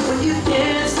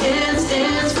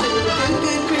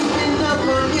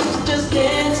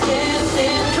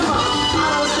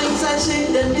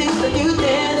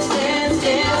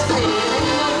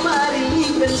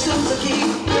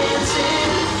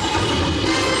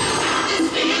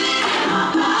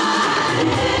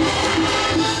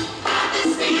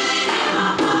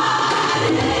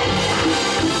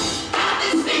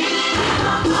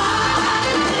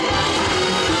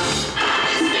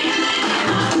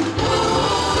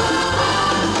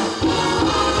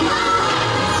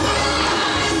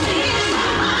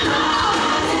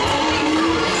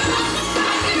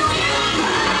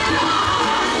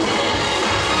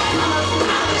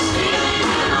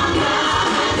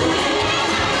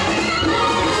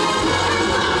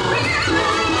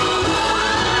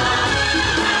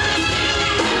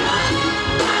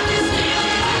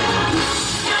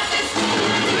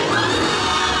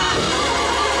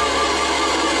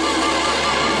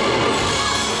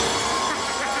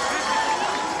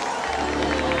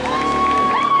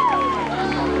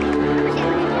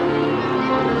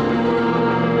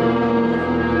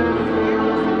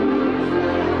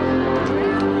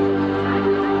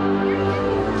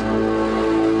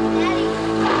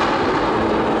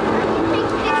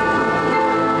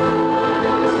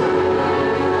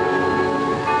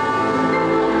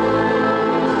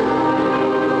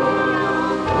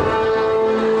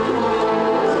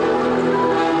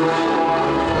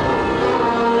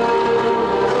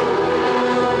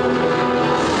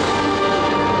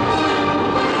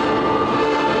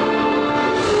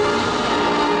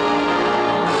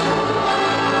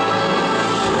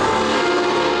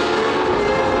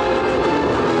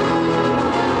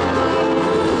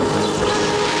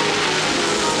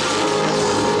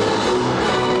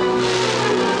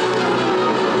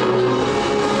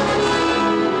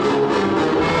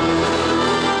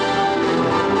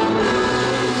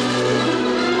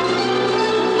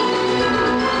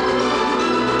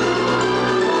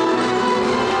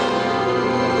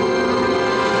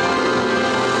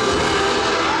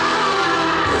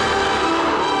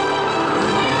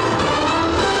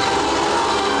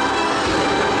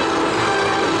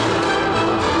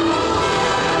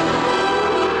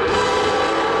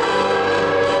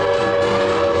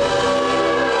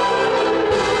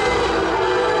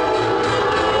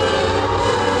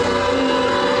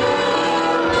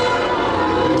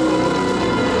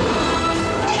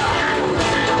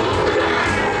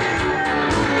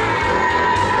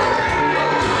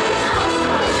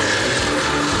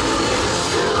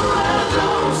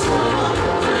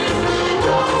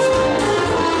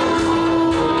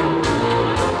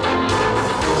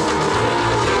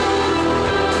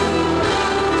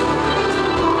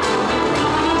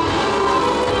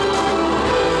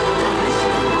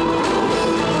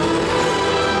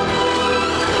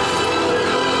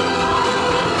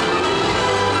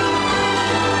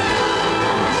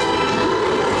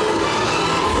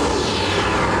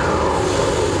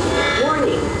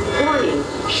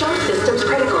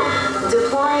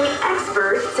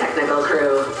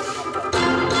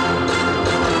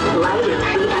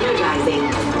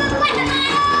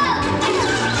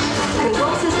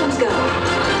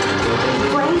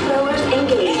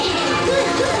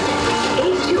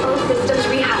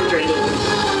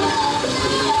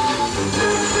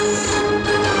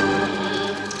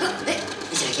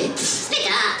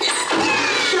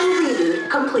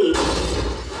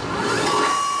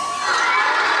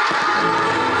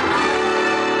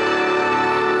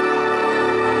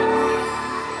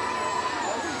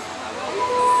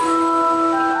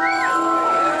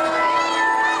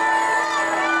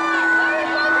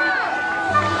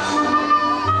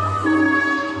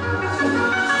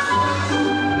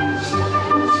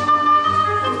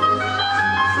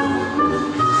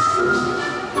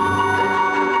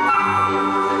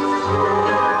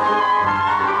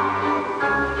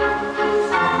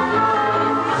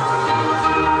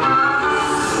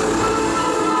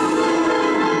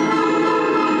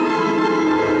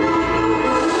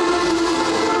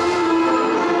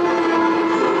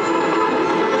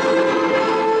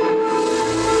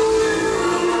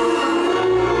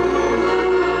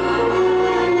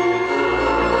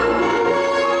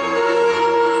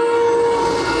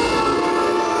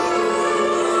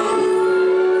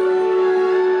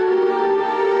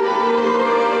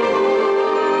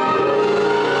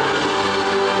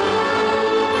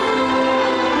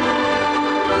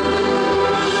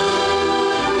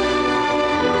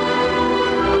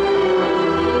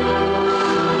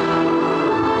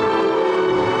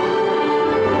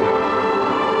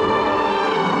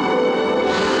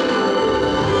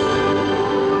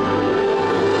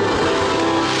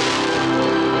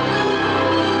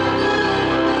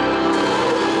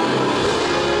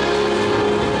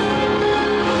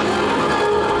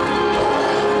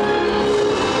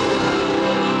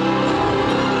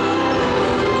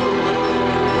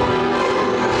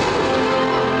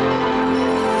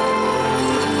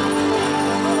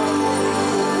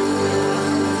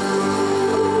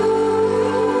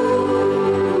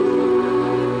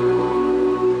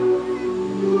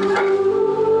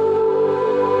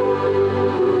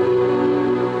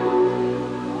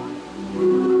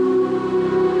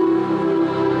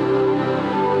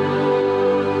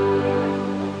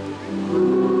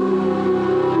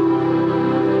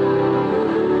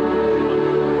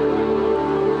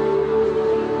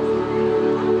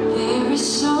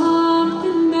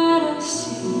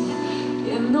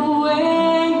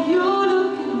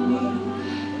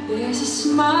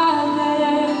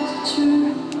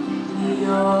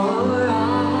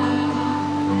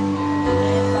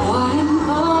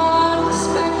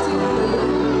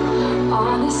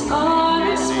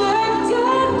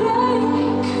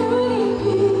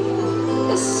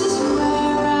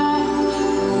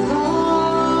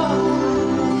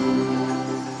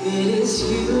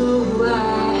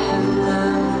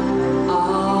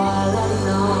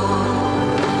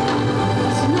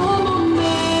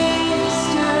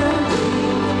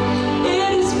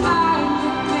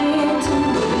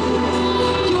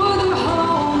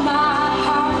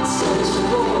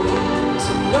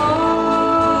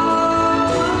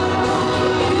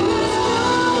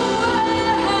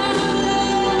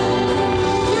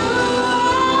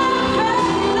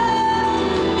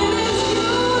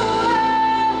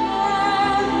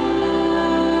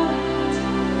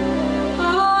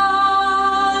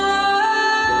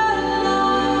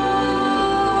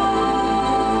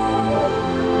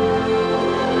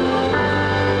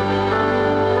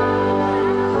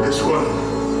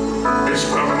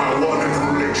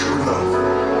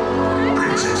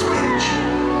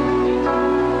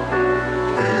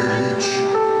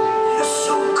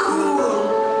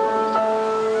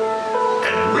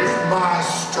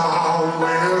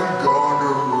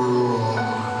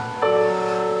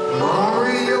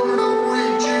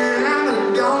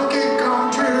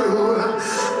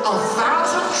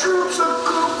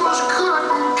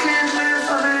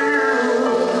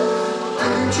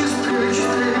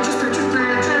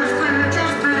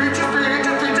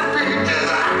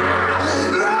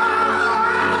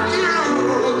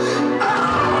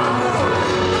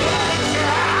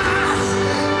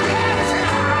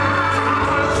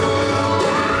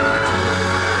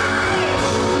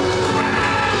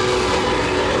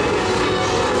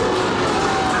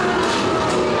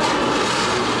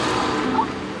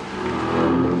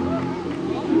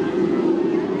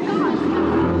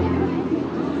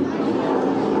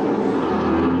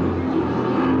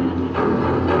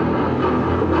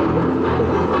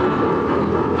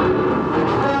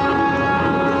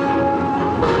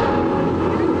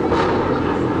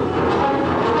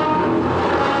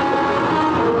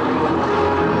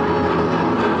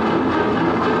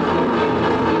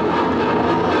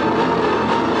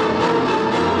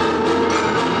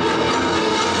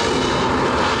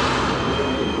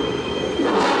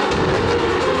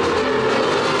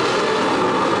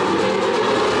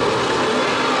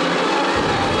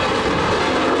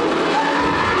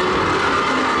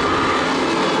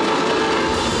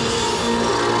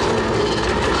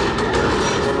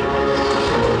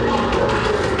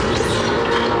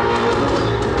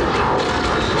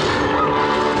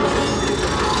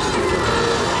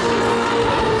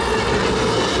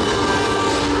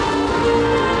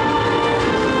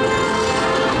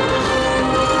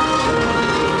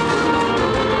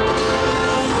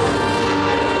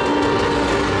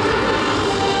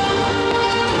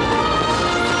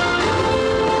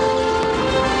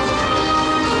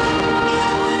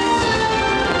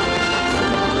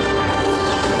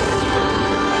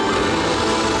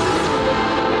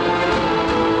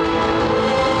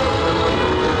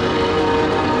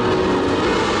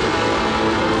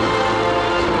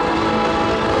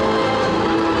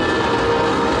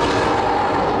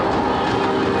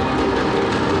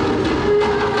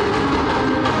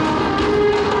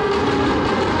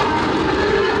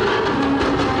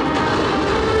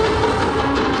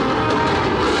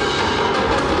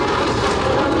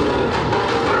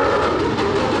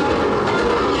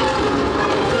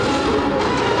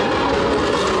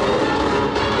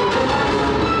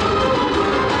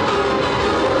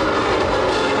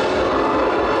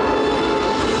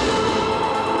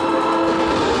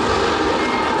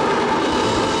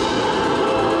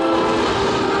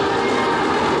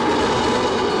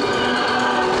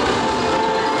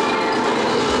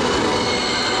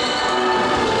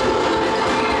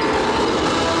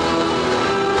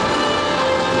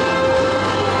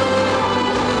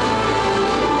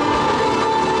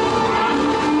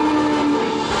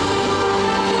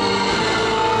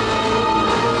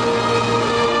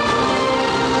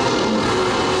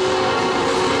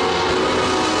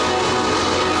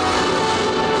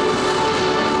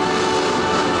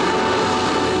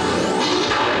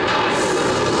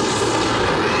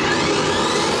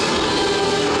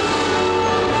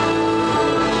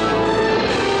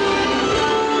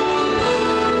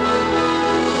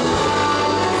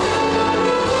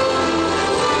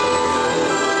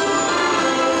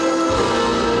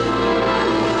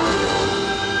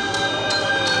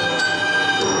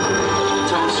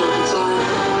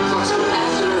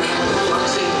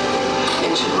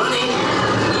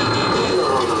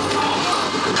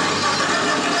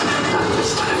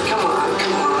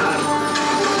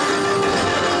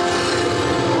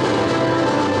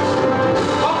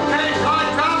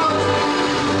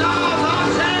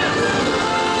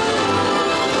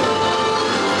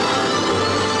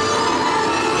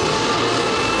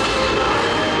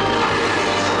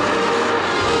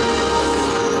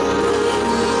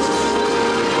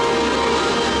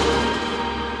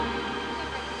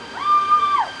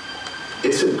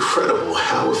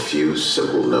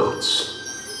simple notes,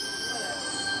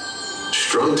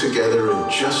 strung together in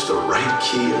just the right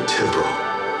key and tempo,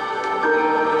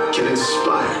 can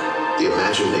inspire the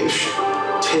imagination,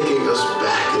 taking us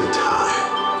back in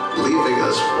time, leaving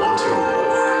us wanting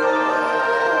more.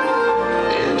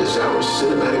 And as our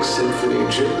cinematic symphony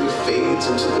gently fades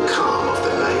into the calm of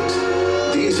the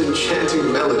night, these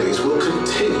enchanting melodies will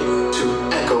continue to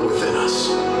echo within us,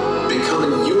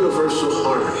 becoming universal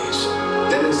harmonies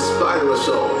that inspire us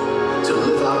all to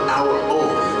live out our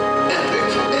own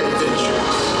epic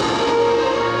adventures.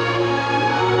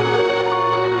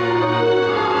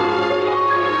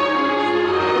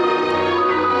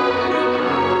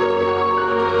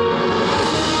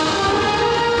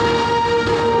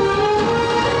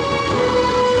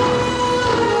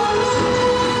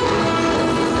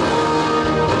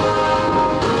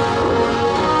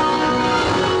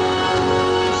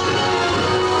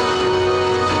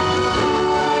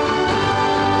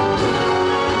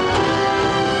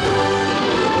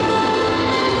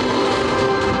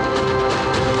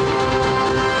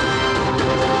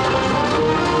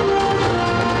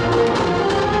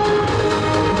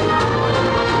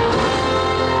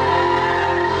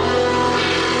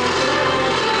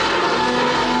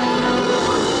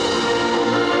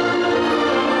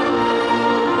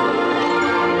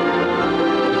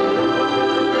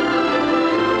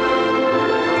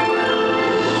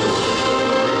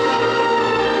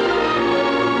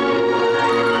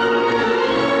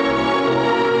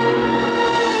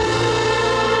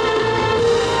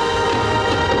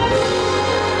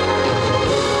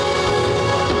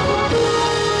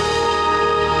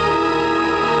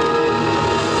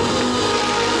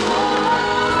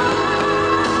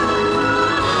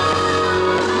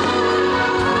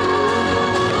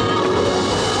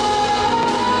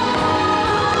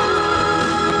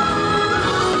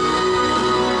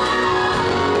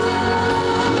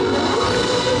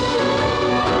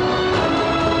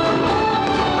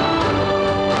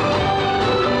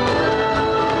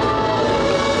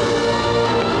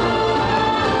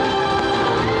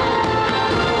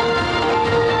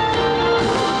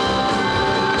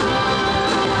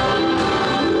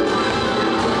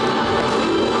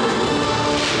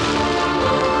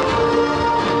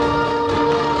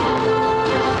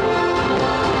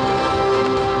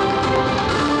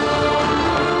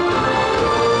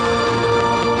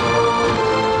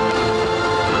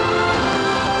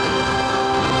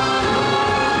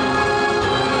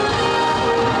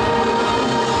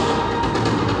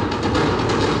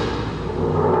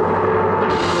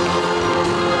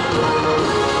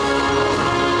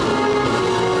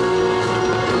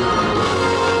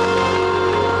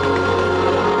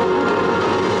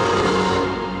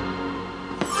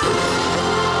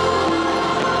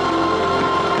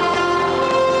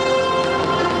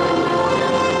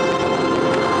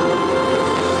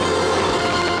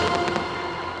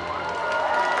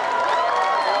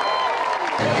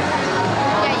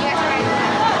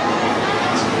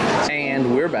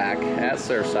 Back at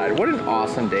Surfside. What an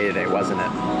awesome day today, wasn't it?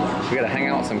 We got to hang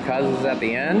out with some cousins at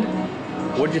the end.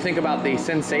 What did you think about the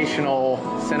sensational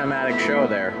cinematic show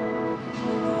there?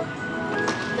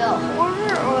 The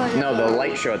horror or No, the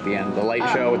light show at the end. The light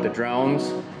show with the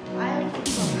drones. I like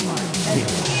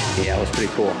the Yeah, it was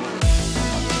pretty cool.